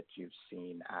trend that you've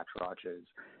seen at Rogers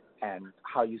and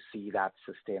how you see that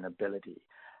sustainability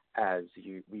as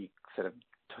we sort of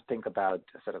think about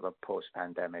sort of a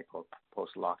post-pandemic or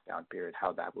post-lockdown period,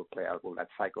 how that will play out? Will that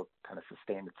cycle kind of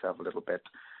sustain itself a little bit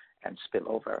and spill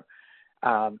over?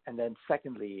 And then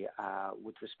secondly,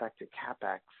 with respect to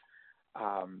CapEx,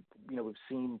 we've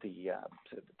seen the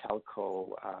sort of the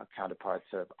telco counterparts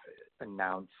have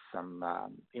announced some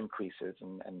increases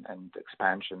and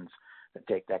expansions that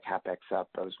take their CapEx up.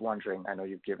 I was wondering, I know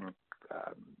you've given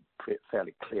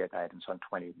fairly clear guidance on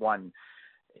 21.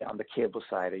 On the cable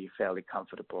side, are you fairly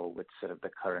comfortable with sort of the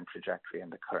current trajectory and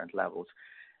the current levels?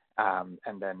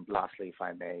 And then lastly, if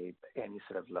I may, any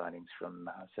sort of learnings from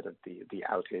sort of the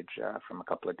outage from a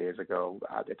couple of days ago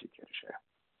that you care to share?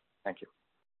 Thank you.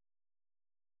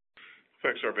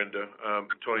 Thanks, Aravinda.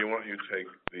 Tony, why don't you take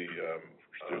the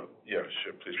yeah,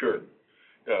 sure, please. Sure.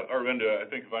 Yeah, Aravinda, I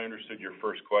think if I understood your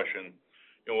first question,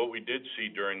 what we did see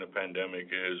during the pandemic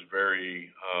is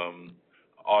very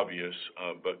obvious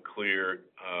but clear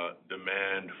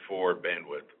demand for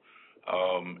bandwidth.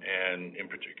 And in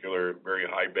particular, very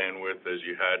high bandwidth as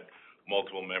you had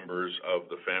multiple members of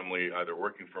the family either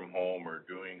working from home or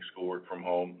doing schoolwork from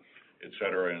home, et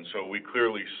cetera. And so we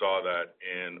clearly saw that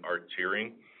in our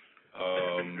tiering.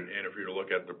 And if you were to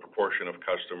look at the proportion of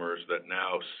customers that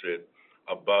now sit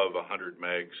above 100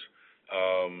 megs,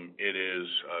 it is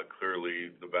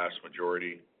clearly the vast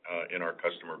majority in our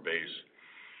customer base.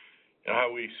 And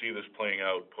how we see this playing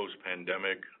out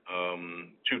post-pandemic,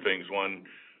 two things. One,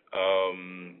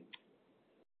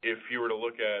 if you were to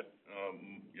look at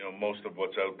most of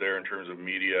what's out there in terms of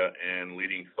media and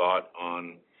leading thought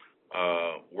on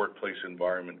workplace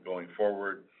environment going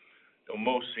forward,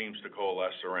 most seems to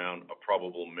coalesce around a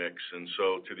probable mix. And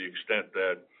so to the extent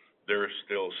that there is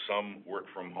still some work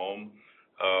from home,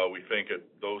 we think at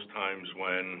those times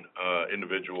when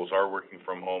individuals are working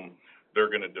from home, they're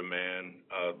going to demand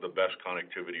the best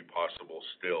connectivity possible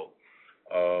still.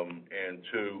 And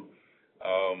two,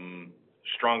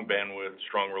 strong bandwidth,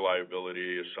 strong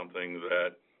reliability is something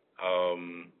that,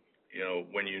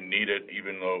 when you need it,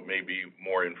 even though it may be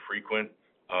more infrequent,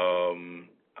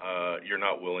 you're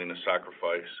not willing to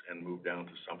sacrifice and move down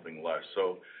to something less.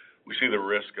 So we see the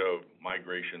risk of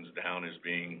migrations down as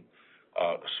being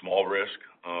a small risk,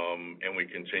 and we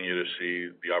continue to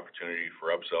see the opportunity for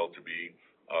upsell to be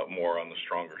more on the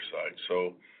stronger side.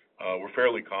 So we're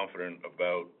fairly confident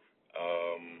about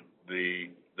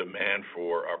the demand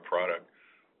for our product,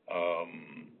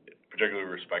 particularly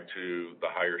with respect to the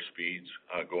higher speeds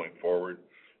going forward.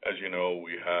 As you know,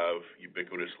 we have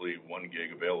ubiquitously 1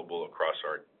 gig available across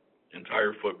our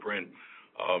entire footprint,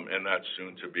 and that's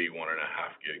soon to be 1.5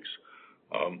 gigs.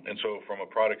 And so from a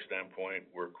product standpoint,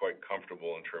 we're quite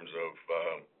comfortable in terms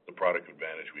of the product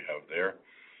advantage we have there.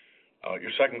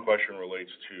 Your second question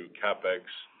relates to CapEx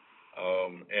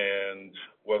and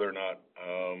whether or not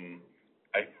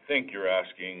I think you're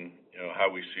asking how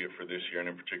we see it for this year and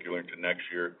in particular into next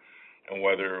year and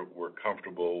whether we're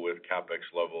comfortable with CapEx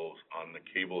levels on the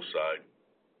cable side.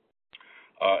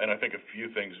 And I think a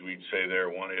few things we'd say there.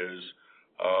 One is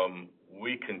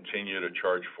we continue to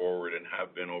charge forward and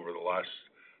have been over the last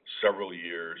several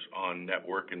years on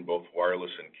network in both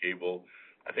wireless and cable.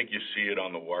 I think you see it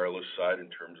on the wireless side in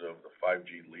terms of the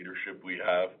 5G leadership we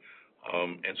have.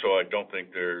 And so I don't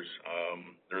think there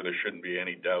shouldn't be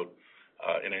any doubt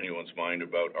in anyone's mind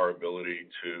about our ability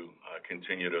to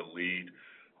continue to lead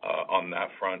on that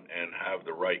front and have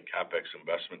the right CapEx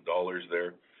investment dollars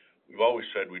there. We've always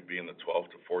said we'd be in the 12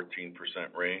 to 14%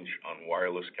 range on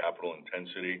wireless capital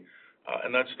intensity,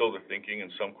 and that's still the thinking.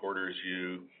 In some quarters,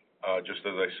 just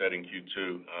as I said in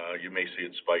Q2, you may see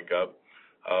it spike up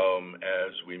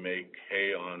as we make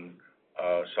hay on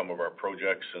some of our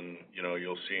projects, and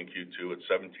you'll see in Q2 at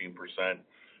 17%.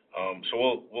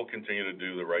 So we'll continue to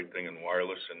do the right thing in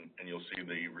wireless, and you'll see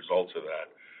the results of that.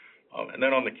 And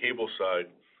then on the cable side,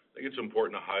 I think it's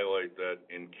important to highlight that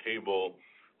in cable,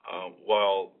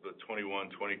 while the 21, 22%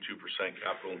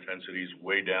 capital intensity is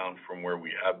way down from where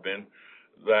we have been,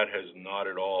 that has not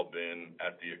at all been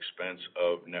at the expense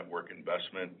of network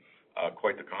investment.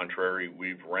 Quite the contrary,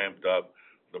 we've ramped up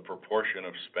the proportion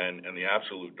of spend and the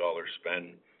absolute dollar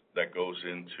spend that goes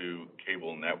into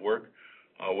cable network.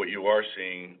 What you are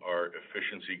seeing are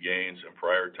efficiency gains and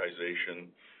prioritization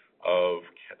of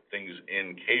things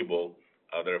in cable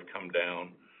that have come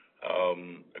down.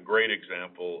 A great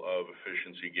example of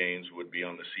efficiency gains would be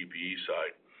on the CPE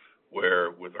side,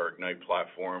 where with our Ignite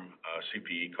platform,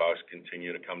 CPE costs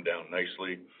continue to come down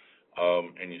nicely,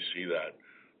 and you see that.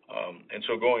 And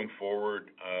so going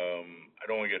forward, I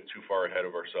don't want to get too far ahead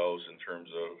of ourselves in terms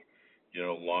of,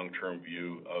 long-term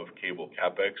view of cable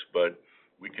capex, but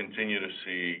we continue to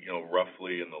see,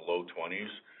 roughly in the low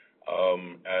 20s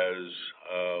as,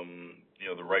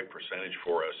 the right percentage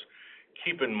for us.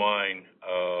 Keep in mind,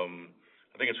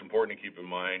 I think it's important to keep in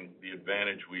mind the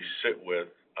advantage we sit with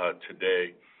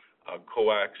today.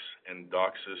 Coax and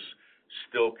DOCSIS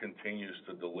still continues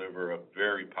to deliver a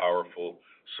very powerful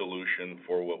solution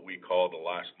for what we call the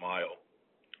last mile.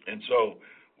 And so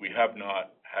we have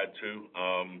not had to,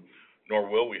 nor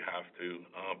will we have to,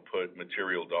 put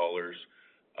material dollars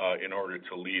in order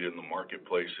to lead in the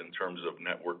marketplace in terms of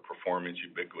network performance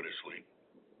ubiquitously.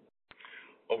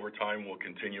 Over time, we'll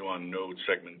continue on node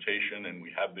segmentation, and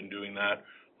we have been doing that,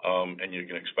 and you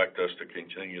can expect us to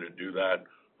continue to do that.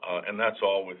 And that's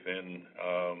all within,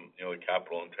 the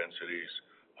capital intensities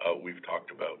we've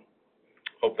talked about.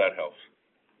 Hope that helps.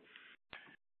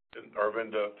 And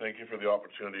Aravinda, thank you for the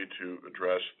opportunity to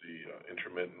address the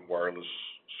intermittent wireless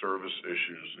service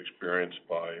issues experienced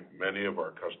by many of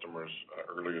our customers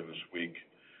earlier this week.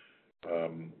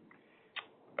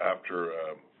 After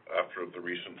the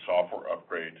recent software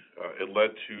upgrade, it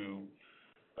led to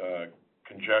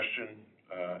congestion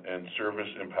and service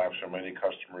impacts on many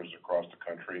customers across the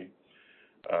country.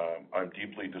 I'm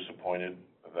deeply disappointed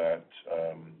that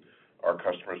our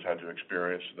customers had to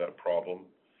experience that problem.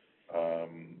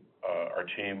 Our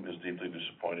team is deeply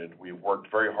disappointed. We've worked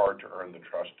very hard to earn the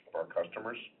trust of our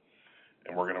customers,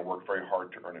 and we're going to work very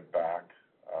hard to earn it back.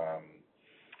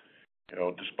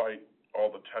 Despite all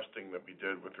the testing that we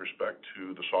did with respect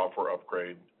to the software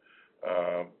upgrade,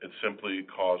 it simply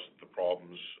caused the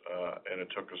problems, and it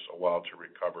took us a while to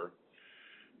recover.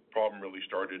 The problem really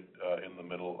started in the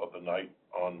middle of the night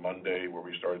on Monday, where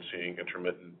we started seeing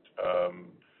intermittent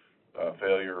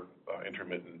failure,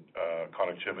 intermittent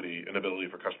connectivity, inability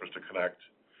for customers to connect,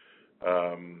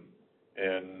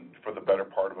 and for the better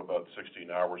part of about 16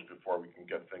 hours before we can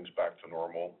get things back to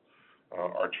normal.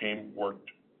 Our team worked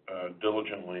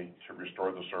diligently to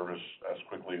restore the service as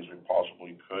quickly as we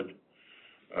possibly could.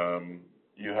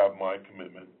 You have my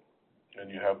commitment,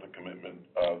 and you have the commitment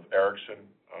of Ericsson.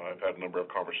 I've had a number of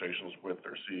conversations with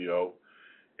their CEO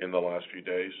in the last few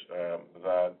days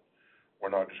that we're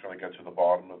not just going to get to the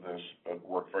bottom of this, but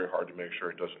work very hard to make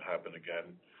sure it doesn't happen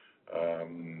again.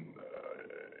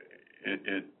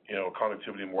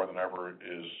 Connectivity more than ever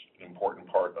is an important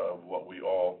part of what we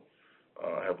all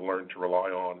have learned to rely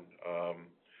on.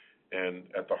 And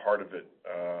at the heart of it,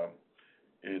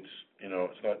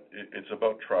 it's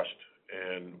about trust,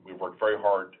 and we work very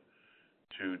hard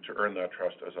to earn that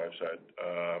trust, as I've said,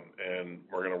 and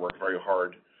we're going to work very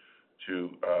hard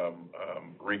to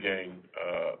regain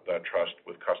that trust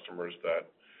with customers that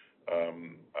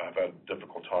have had a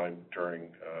difficult time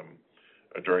during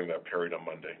that period on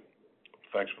Monday.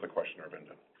 Thanks for the question,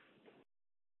 Aravinda.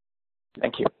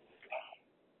 Thank you.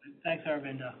 Thanks,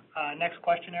 Aravinda. Next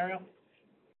question, Ariel.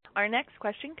 Our next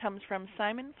question comes from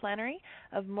Simon Flannery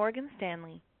of Morgan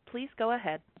Stanley. Please go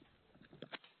ahead.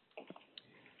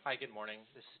 Hi, good morning.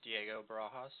 This is Diego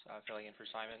Barajas, filling in for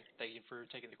Simon. Thank you for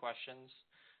taking the questions.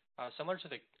 Similar to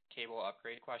the cable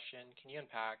upgrade question, can you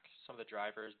unpack some of the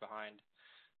drivers behind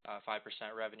 5%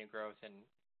 revenue growth and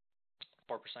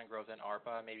 4% growth in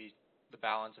ARPA, maybe the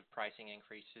balance of pricing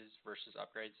increases versus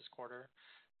upgrades this quarter?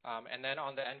 And then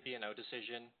on the MVNO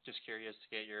decision, just curious to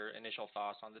get your initial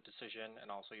thoughts on the decision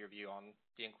and also your view on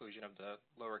the inclusion of the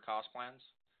lower cost plans.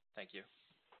 Thank you.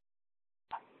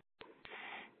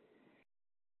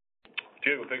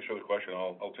 Diego, thanks for the question.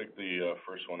 I'll take the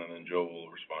first one, and then Joe will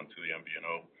respond to the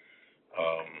MVNO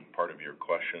part of your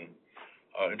question.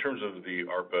 In terms of the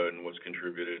ARPA and what's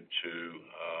contributed to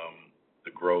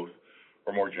the growth,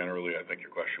 or more generally, I think your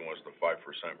question was the 5%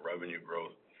 revenue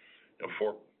growth.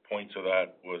 4 points of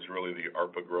that was really the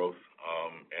ARPA growth,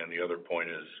 and the other point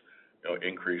is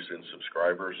increase in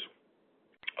subscribers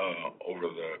over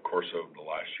the course of the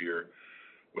last year.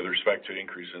 With respect to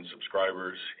increase in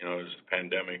subscribers, as the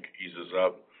pandemic eases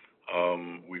up,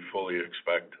 we fully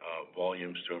expect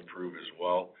volumes to improve as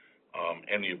well,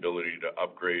 and the ability to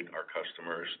upgrade our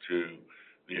customers to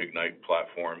the Ignite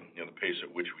platform. The pace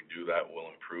at which we do that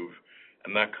will improve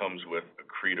and that comes with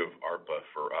accretive ARPA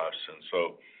for us. And so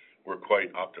we're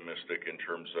quite optimistic in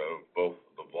terms of both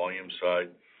the volume side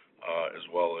as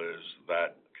well as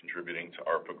that contributing to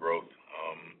ARPA growth,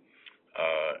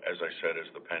 as I said, as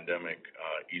the pandemic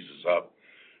eases up.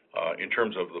 In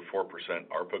terms of the 4%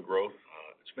 ARPA growth,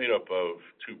 it's made up of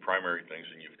two primary things,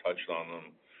 and you've touched on them.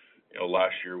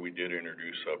 Last year we did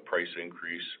introduce a price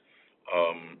increase,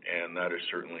 and that is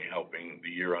certainly helping the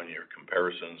year-on-year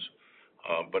comparisons.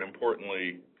 But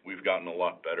importantly, we've gotten a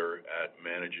lot better at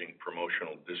managing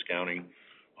promotional discounting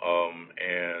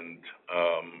and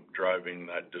driving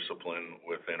that discipline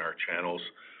within our channels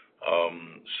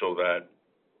so that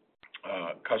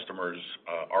customers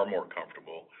are more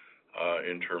comfortable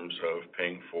in terms of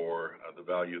paying for the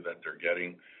value that they're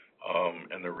getting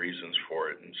and the reasons for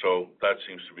it. And so that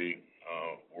seems to be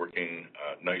working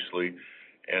nicely.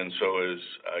 And so as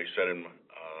I said in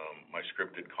my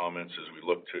scripted comments, as we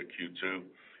look to Q2,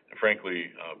 and frankly,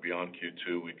 beyond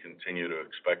Q2, we continue to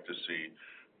expect to see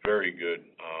very good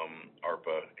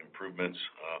ARPA improvements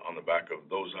on the back of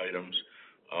those items,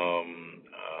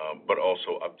 but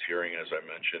also up-tiering, as I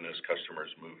mentioned, as customers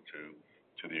move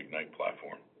to the Ignite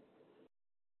platform.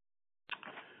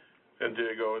 And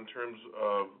Diego, in terms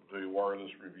of the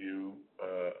wireless review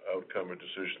outcome or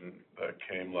decision that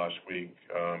came last week,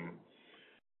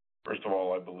 first of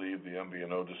all, I believe the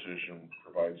MVNO decision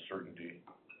provides certainty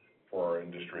for our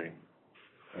industry,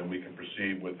 and we can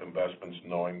proceed with investments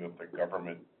knowing that the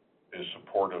government is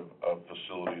supportive of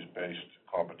facilities-based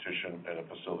competition and a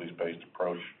facilities-based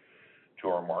approach to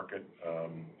our market.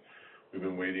 We've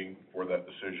been waiting for that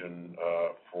decision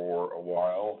for a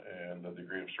while, and the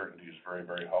degree of certainty is very,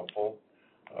 very helpful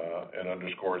and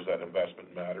underscores that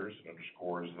investment matters. It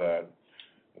underscores that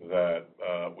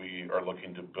we are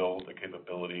looking to build a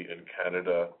capability in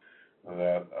Canada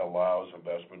that allows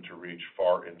investment to reach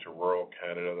far into rural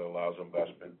Canada, that allows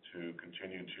investment to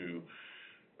continue to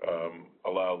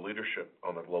allow leadership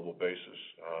on a global basis.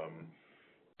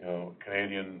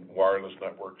 Canadian wireless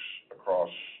networks across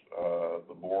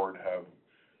the board have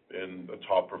been the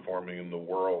top performing in the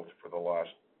world for the last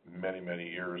many, many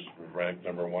years. We've ranked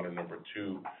number 1 and number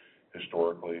 2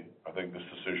 historically. I think this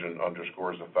decision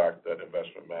underscores the fact that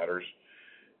investment matters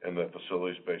and that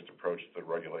facilities-based approach to the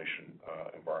regulation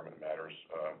environment matters.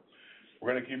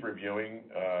 We're going to keep reviewing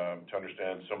to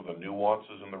understand some of the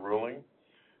nuances in the ruling,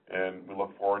 and we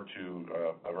look forward to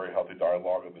a very healthy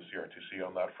dialogue with the CRTC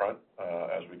on that front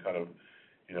as we kind of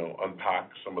unpack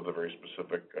some of the very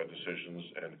specific decisions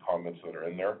and comments that are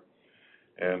in there.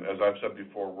 And as I've said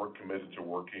before, we're committed to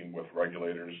working with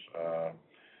regulators.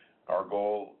 Our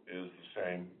goal is the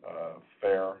same,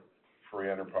 fair, free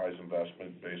enterprise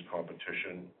investment-based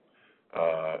competition,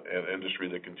 an industry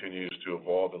that continues to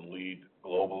evolve and lead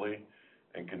globally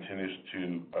and continues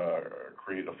to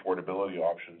create affordability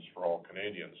options for all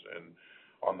Canadians. And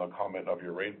on the comment of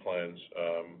your rate plans,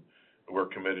 we're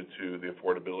committed to the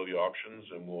affordability options,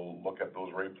 and we'll look at those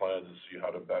rate plans and see how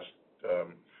to best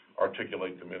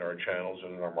articulate them in our channels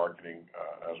and in our marketing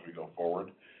as we go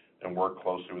forward, and work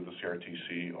closely with the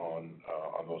CRTC on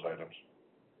those items.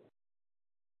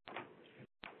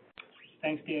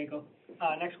 Thanks, Diego.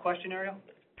 Next question, Ariel.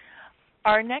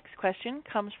 Our next question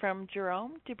comes from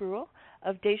Jerome Dubreuil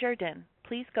of Desjardins.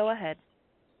 Please go ahead.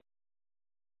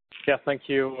 Yeah, thank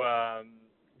you.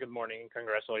 Good morning.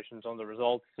 Congratulations on the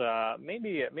results.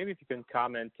 Maybe if you can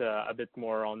comment a bit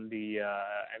more on the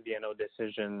MVNO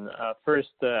decision. First,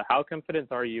 how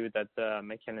confident are you that the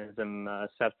mechanism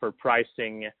set for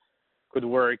pricing could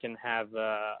work and have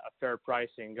a fair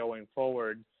pricing going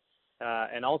forward?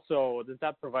 And also, does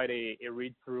that provide a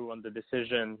read-through on the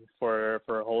decision for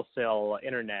wholesale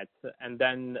internet? And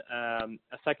then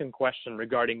a second question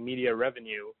regarding media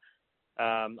revenue.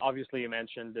 Obviously, you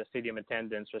mentioned the stadium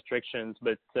attendance restrictions,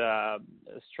 but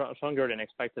stronger than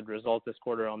expected result this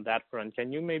quarter on that front.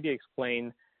 Can you maybe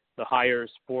explain the higher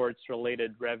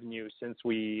sports-related revenue since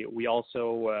we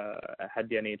also had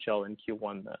the NHL in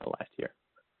Q1 last year?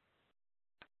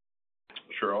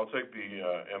 Sure. I'll take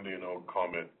the MVNO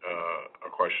comment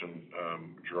question,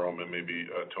 Jerome, and maybe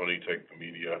Tony take the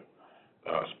media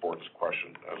sports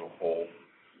question as a whole.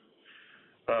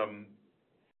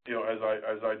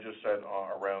 As I just said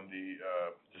around the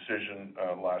decision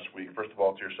last week, first of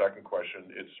all, to your second question,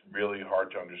 it's really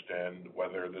hard to understand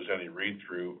whether there's any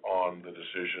read-through on the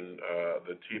decision.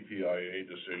 The TPIA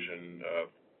decision,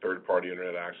 third-party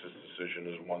internet access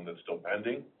decision, is one that's still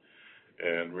pending.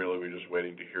 And really, we're just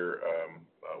waiting to hear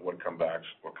what comes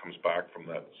back from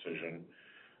that decision.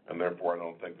 And therefore, I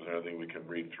don't think there's anything we can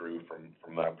read through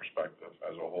from that perspective.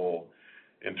 As a whole,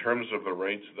 In terms of the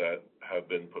rates that have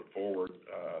been put forward,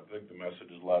 I think the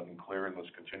message is loud and clear, and let's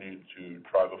continue to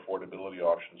drive affordability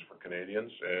options for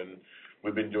Canadians. And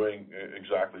we've been doing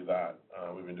exactly that.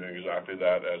 We've been doing exactly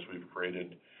that as we've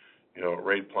created,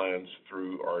 rate plans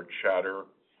through our Chatter,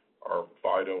 our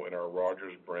Fido, and our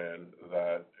Rogers brand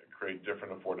that create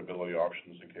different affordability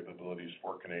options and capabilities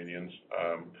for Canadians.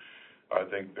 I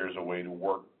think there's a way to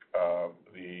work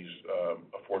these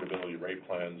affordability rate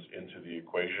plans into the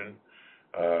equation.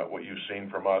 What you've seen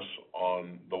from us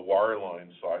on the wireline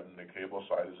side and the cable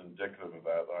side is indicative of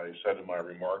that. I said in my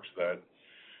remarks that,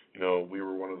 we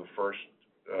were one of the first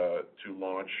to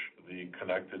launch the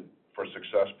Connected for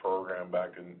Success program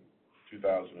back in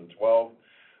 2012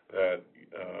 that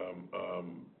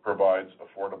provides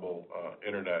affordable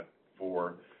internet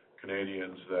for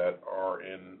Canadians that are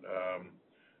in,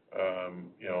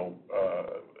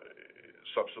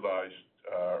 subsidized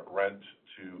rent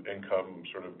to income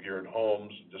sort of geared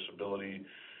homes, disability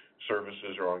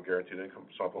services, or on guaranteed income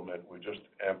supplement. We just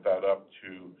amped that up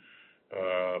to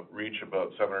reach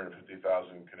about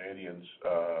 750,000 Canadians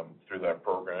through that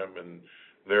program, and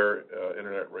their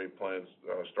internet rate plans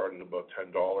starting at about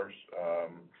 $10.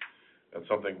 That's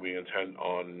something we intend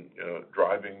on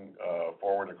driving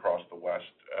forward across the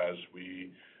West as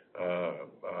we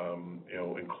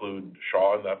include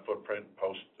Shaw in that footprint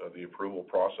post the approval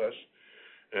process.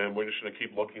 And we're just going to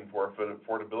keep looking for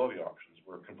affordability options.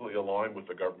 We're completely aligned with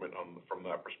the government from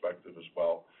that perspective as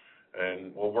well.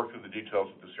 And we'll work through the details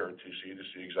of the CRTC to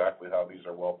see exactly how these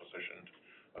are well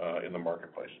positioned in the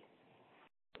marketplace.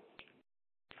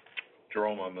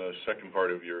 Jerome, on the second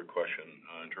part of your question,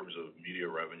 in terms of media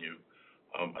revenue,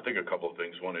 I think a couple of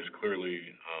things. One is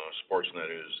clearly Sportsnet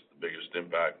is the biggest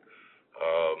impact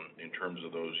in terms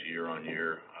of those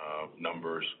year-on-year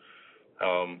numbers.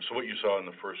 So what you saw in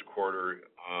the first quarter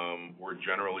were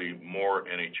generally more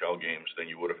NHL games than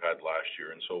you would have had last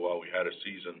year. And so while we had a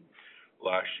season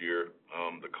last year,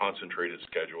 the concentrated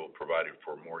schedule provided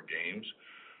for more games.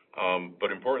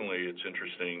 But importantly, it's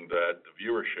interesting that the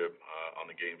viewership on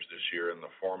the games this year and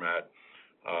the format,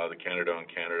 the Canada on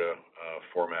Canada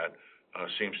format,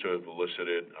 seems to have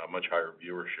elicited a much higher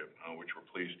viewership, which we're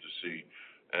pleased to see.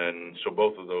 And so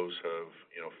both of those have,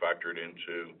 factored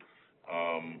into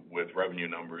with revenue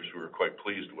numbers we were quite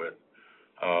pleased with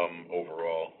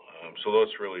overall. So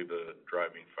that's really the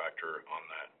driving factor on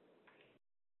that.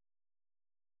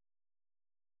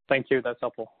 Thank you. That's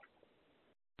helpful.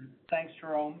 Thanks,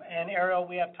 Jerome. And Ariel,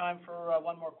 we have time for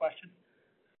one more question.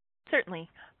 Certainly.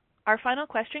 Our final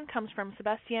question comes from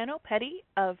Sebastiano Petti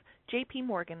of J.P.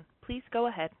 Morgan. Please go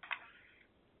ahead.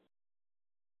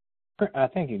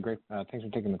 Thank you. Great. Thanks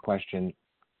for taking the question.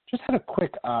 Just had a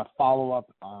quick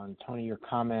follow-up on, Tony, your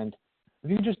comment.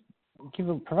 If you could just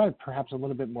provide perhaps a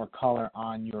little bit more color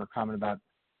on your comment about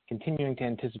continuing to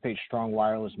anticipate strong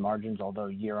wireless margins, although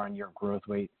year-on-year growth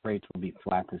rates will be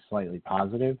flat to slightly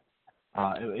positive.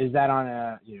 Is that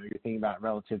on you're thinking about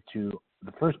relative to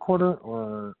the first quarter,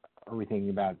 or are we thinking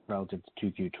about relative to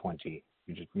 2Q20?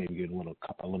 You just maybe give a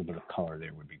little bit of color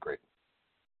there would be great.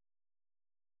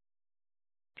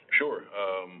 Sure.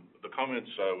 The comments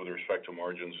with respect to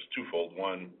margins is twofold.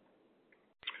 One,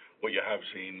 what you have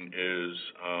seen is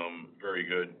very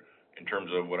good in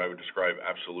terms of what I would describe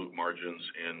absolute margins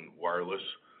in wireless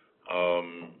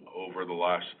over the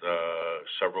last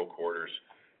several quarters.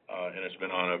 And it's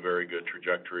been on a very good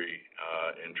trajectory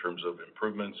in terms of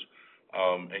improvements.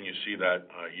 And you see that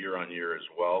year on year as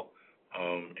well.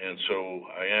 And so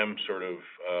I am sort of,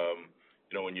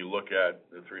 when you look at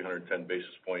the 310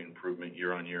 basis point improvement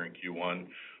year on year in Q1,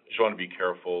 just want to be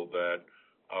careful that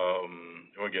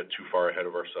we don't get too far ahead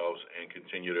of ourselves and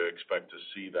continue to expect to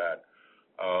see that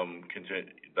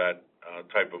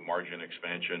type of margin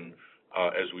expansion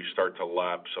as we start to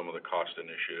lap some of the cost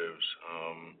initiatives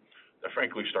that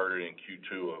frankly started in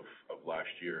Q2 of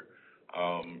last year,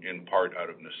 in part out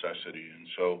of necessity. And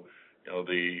so,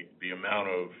 the amount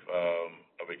of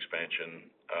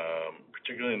expansion,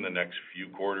 particularly in the next few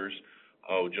quarters,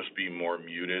 will just be more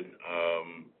muted.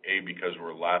 Because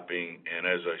we're lapping, and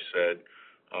as I said,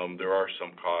 there are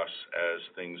some costs as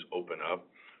things open up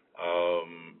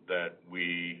that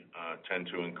we tend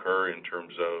to incur in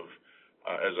terms of,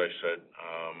 as I said,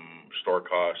 store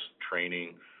costs,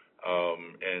 training,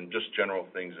 and just general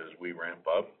things as we ramp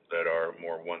up that are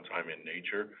more one-time in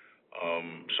nature.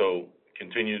 So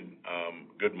continued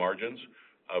good margins,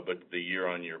 but the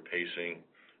year-on-year pacing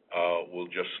will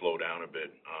just slow down a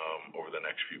bit over the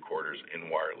next few quarters in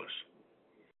wireless.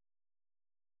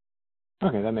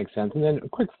 Okay, that makes sense. And then a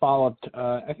quick follow-up.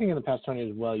 I think in the past, Tony,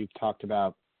 as well, you've talked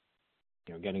about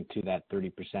getting to that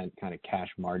 30% kind of cash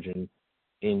margin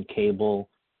in cable.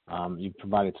 You've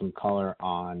provided some color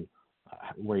on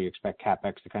where you expect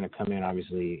CapEx to kind of come in.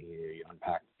 Obviously, you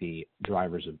unpacked the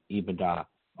drivers of EBITDA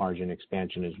margin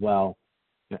expansion as well.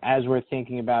 As we're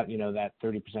thinking about, that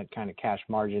 30% kind of cash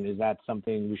margin, is that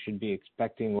something we should be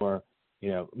expecting or,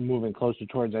 moving closer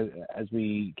towards as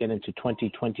we get into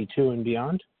 2022 and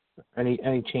beyond?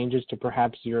 Any changes to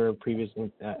perhaps your previous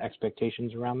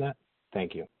expectations around that?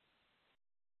 Thank you.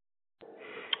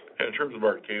 In terms of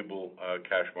our cable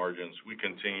cash margins, we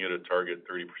continue to target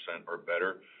 30% or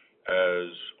better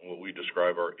as what we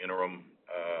describe our interim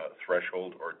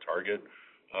threshold or target.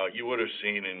 You would have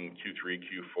seen in Q3,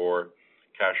 Q4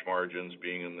 cash margins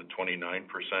being in the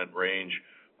 29% range.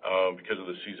 Because of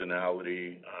the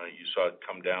seasonality, you saw it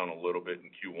come down a little bit in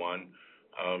Q1.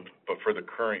 But for the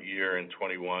current year in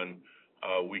 21,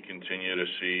 we continue to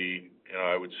see,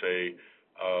 I would say,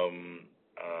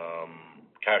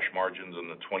 cash margins in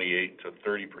the 28 to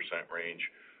 30% range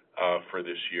for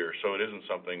this year. So it isn't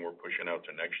something we're pushing out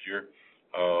to next year.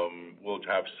 We'll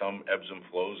have some ebbs and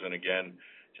flows, and again,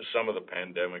 just some of the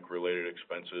pandemic-related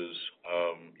expenses,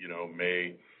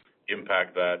 may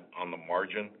impact that on the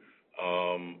margin.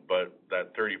 But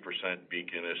that 30%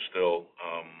 beacon is still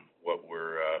what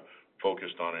we're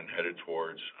focused on and headed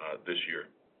towards this year.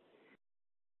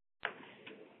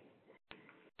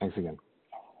 Thanks again.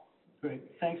 Great.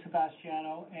 Thanks,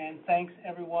 Sebastiano, and thanks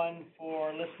everyone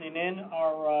for listening in.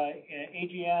 Our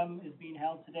AGM is being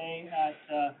held today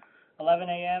at 11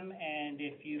 a.m. and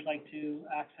if you'd like to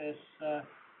access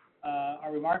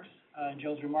our remarks,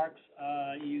 Joe's remarks,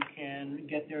 you can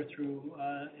get there through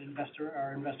our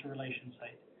investor relations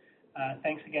site.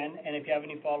 Thanks again, and if you have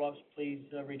any follow-ups, please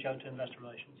reach out to investor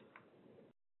relations.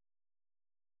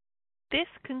 This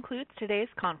concludes today's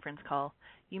conference call.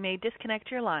 You may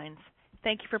disconnect your lines.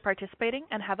 Thank you for participating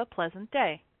and have a pleasant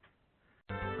day.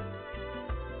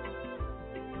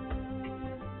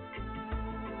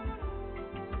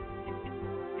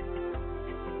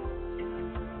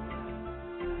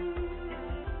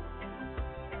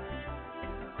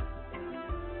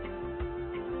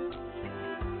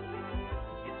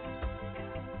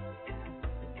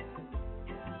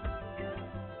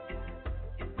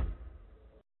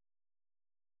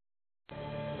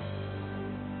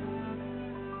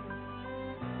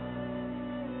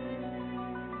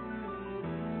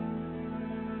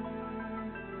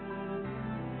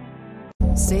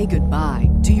 Say goodbye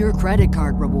to your credit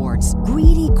card rewards.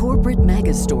 Greedy corporate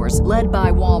mega stores, led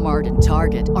by Walmart and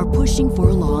Target, are pushing for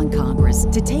a law in Congress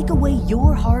to take away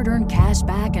your hard-earned cash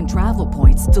back and travel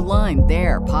points to line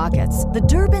their pockets. The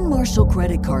Durbin-Marshall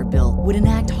credit card bill would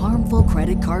enact harmful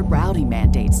credit card routing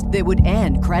mandates that would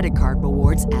end credit card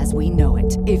rewards as we know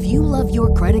it. If you love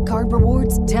your credit card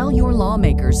rewards, tell your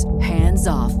lawmakers, hands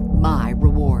off my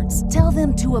rewards. Tell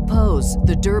them to oppose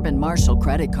the Durbin-Marshall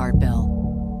credit card bill.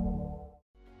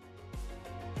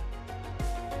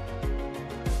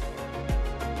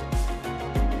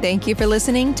 Thank you for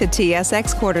listening to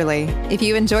TSX Quarterly. If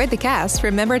you enjoyed the cast,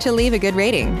 remember to leave a good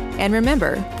rating. And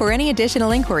remember, for any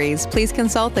additional inquiries, please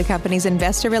consult the company's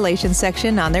investor relations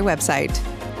section on their website.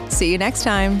 See you next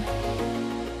time.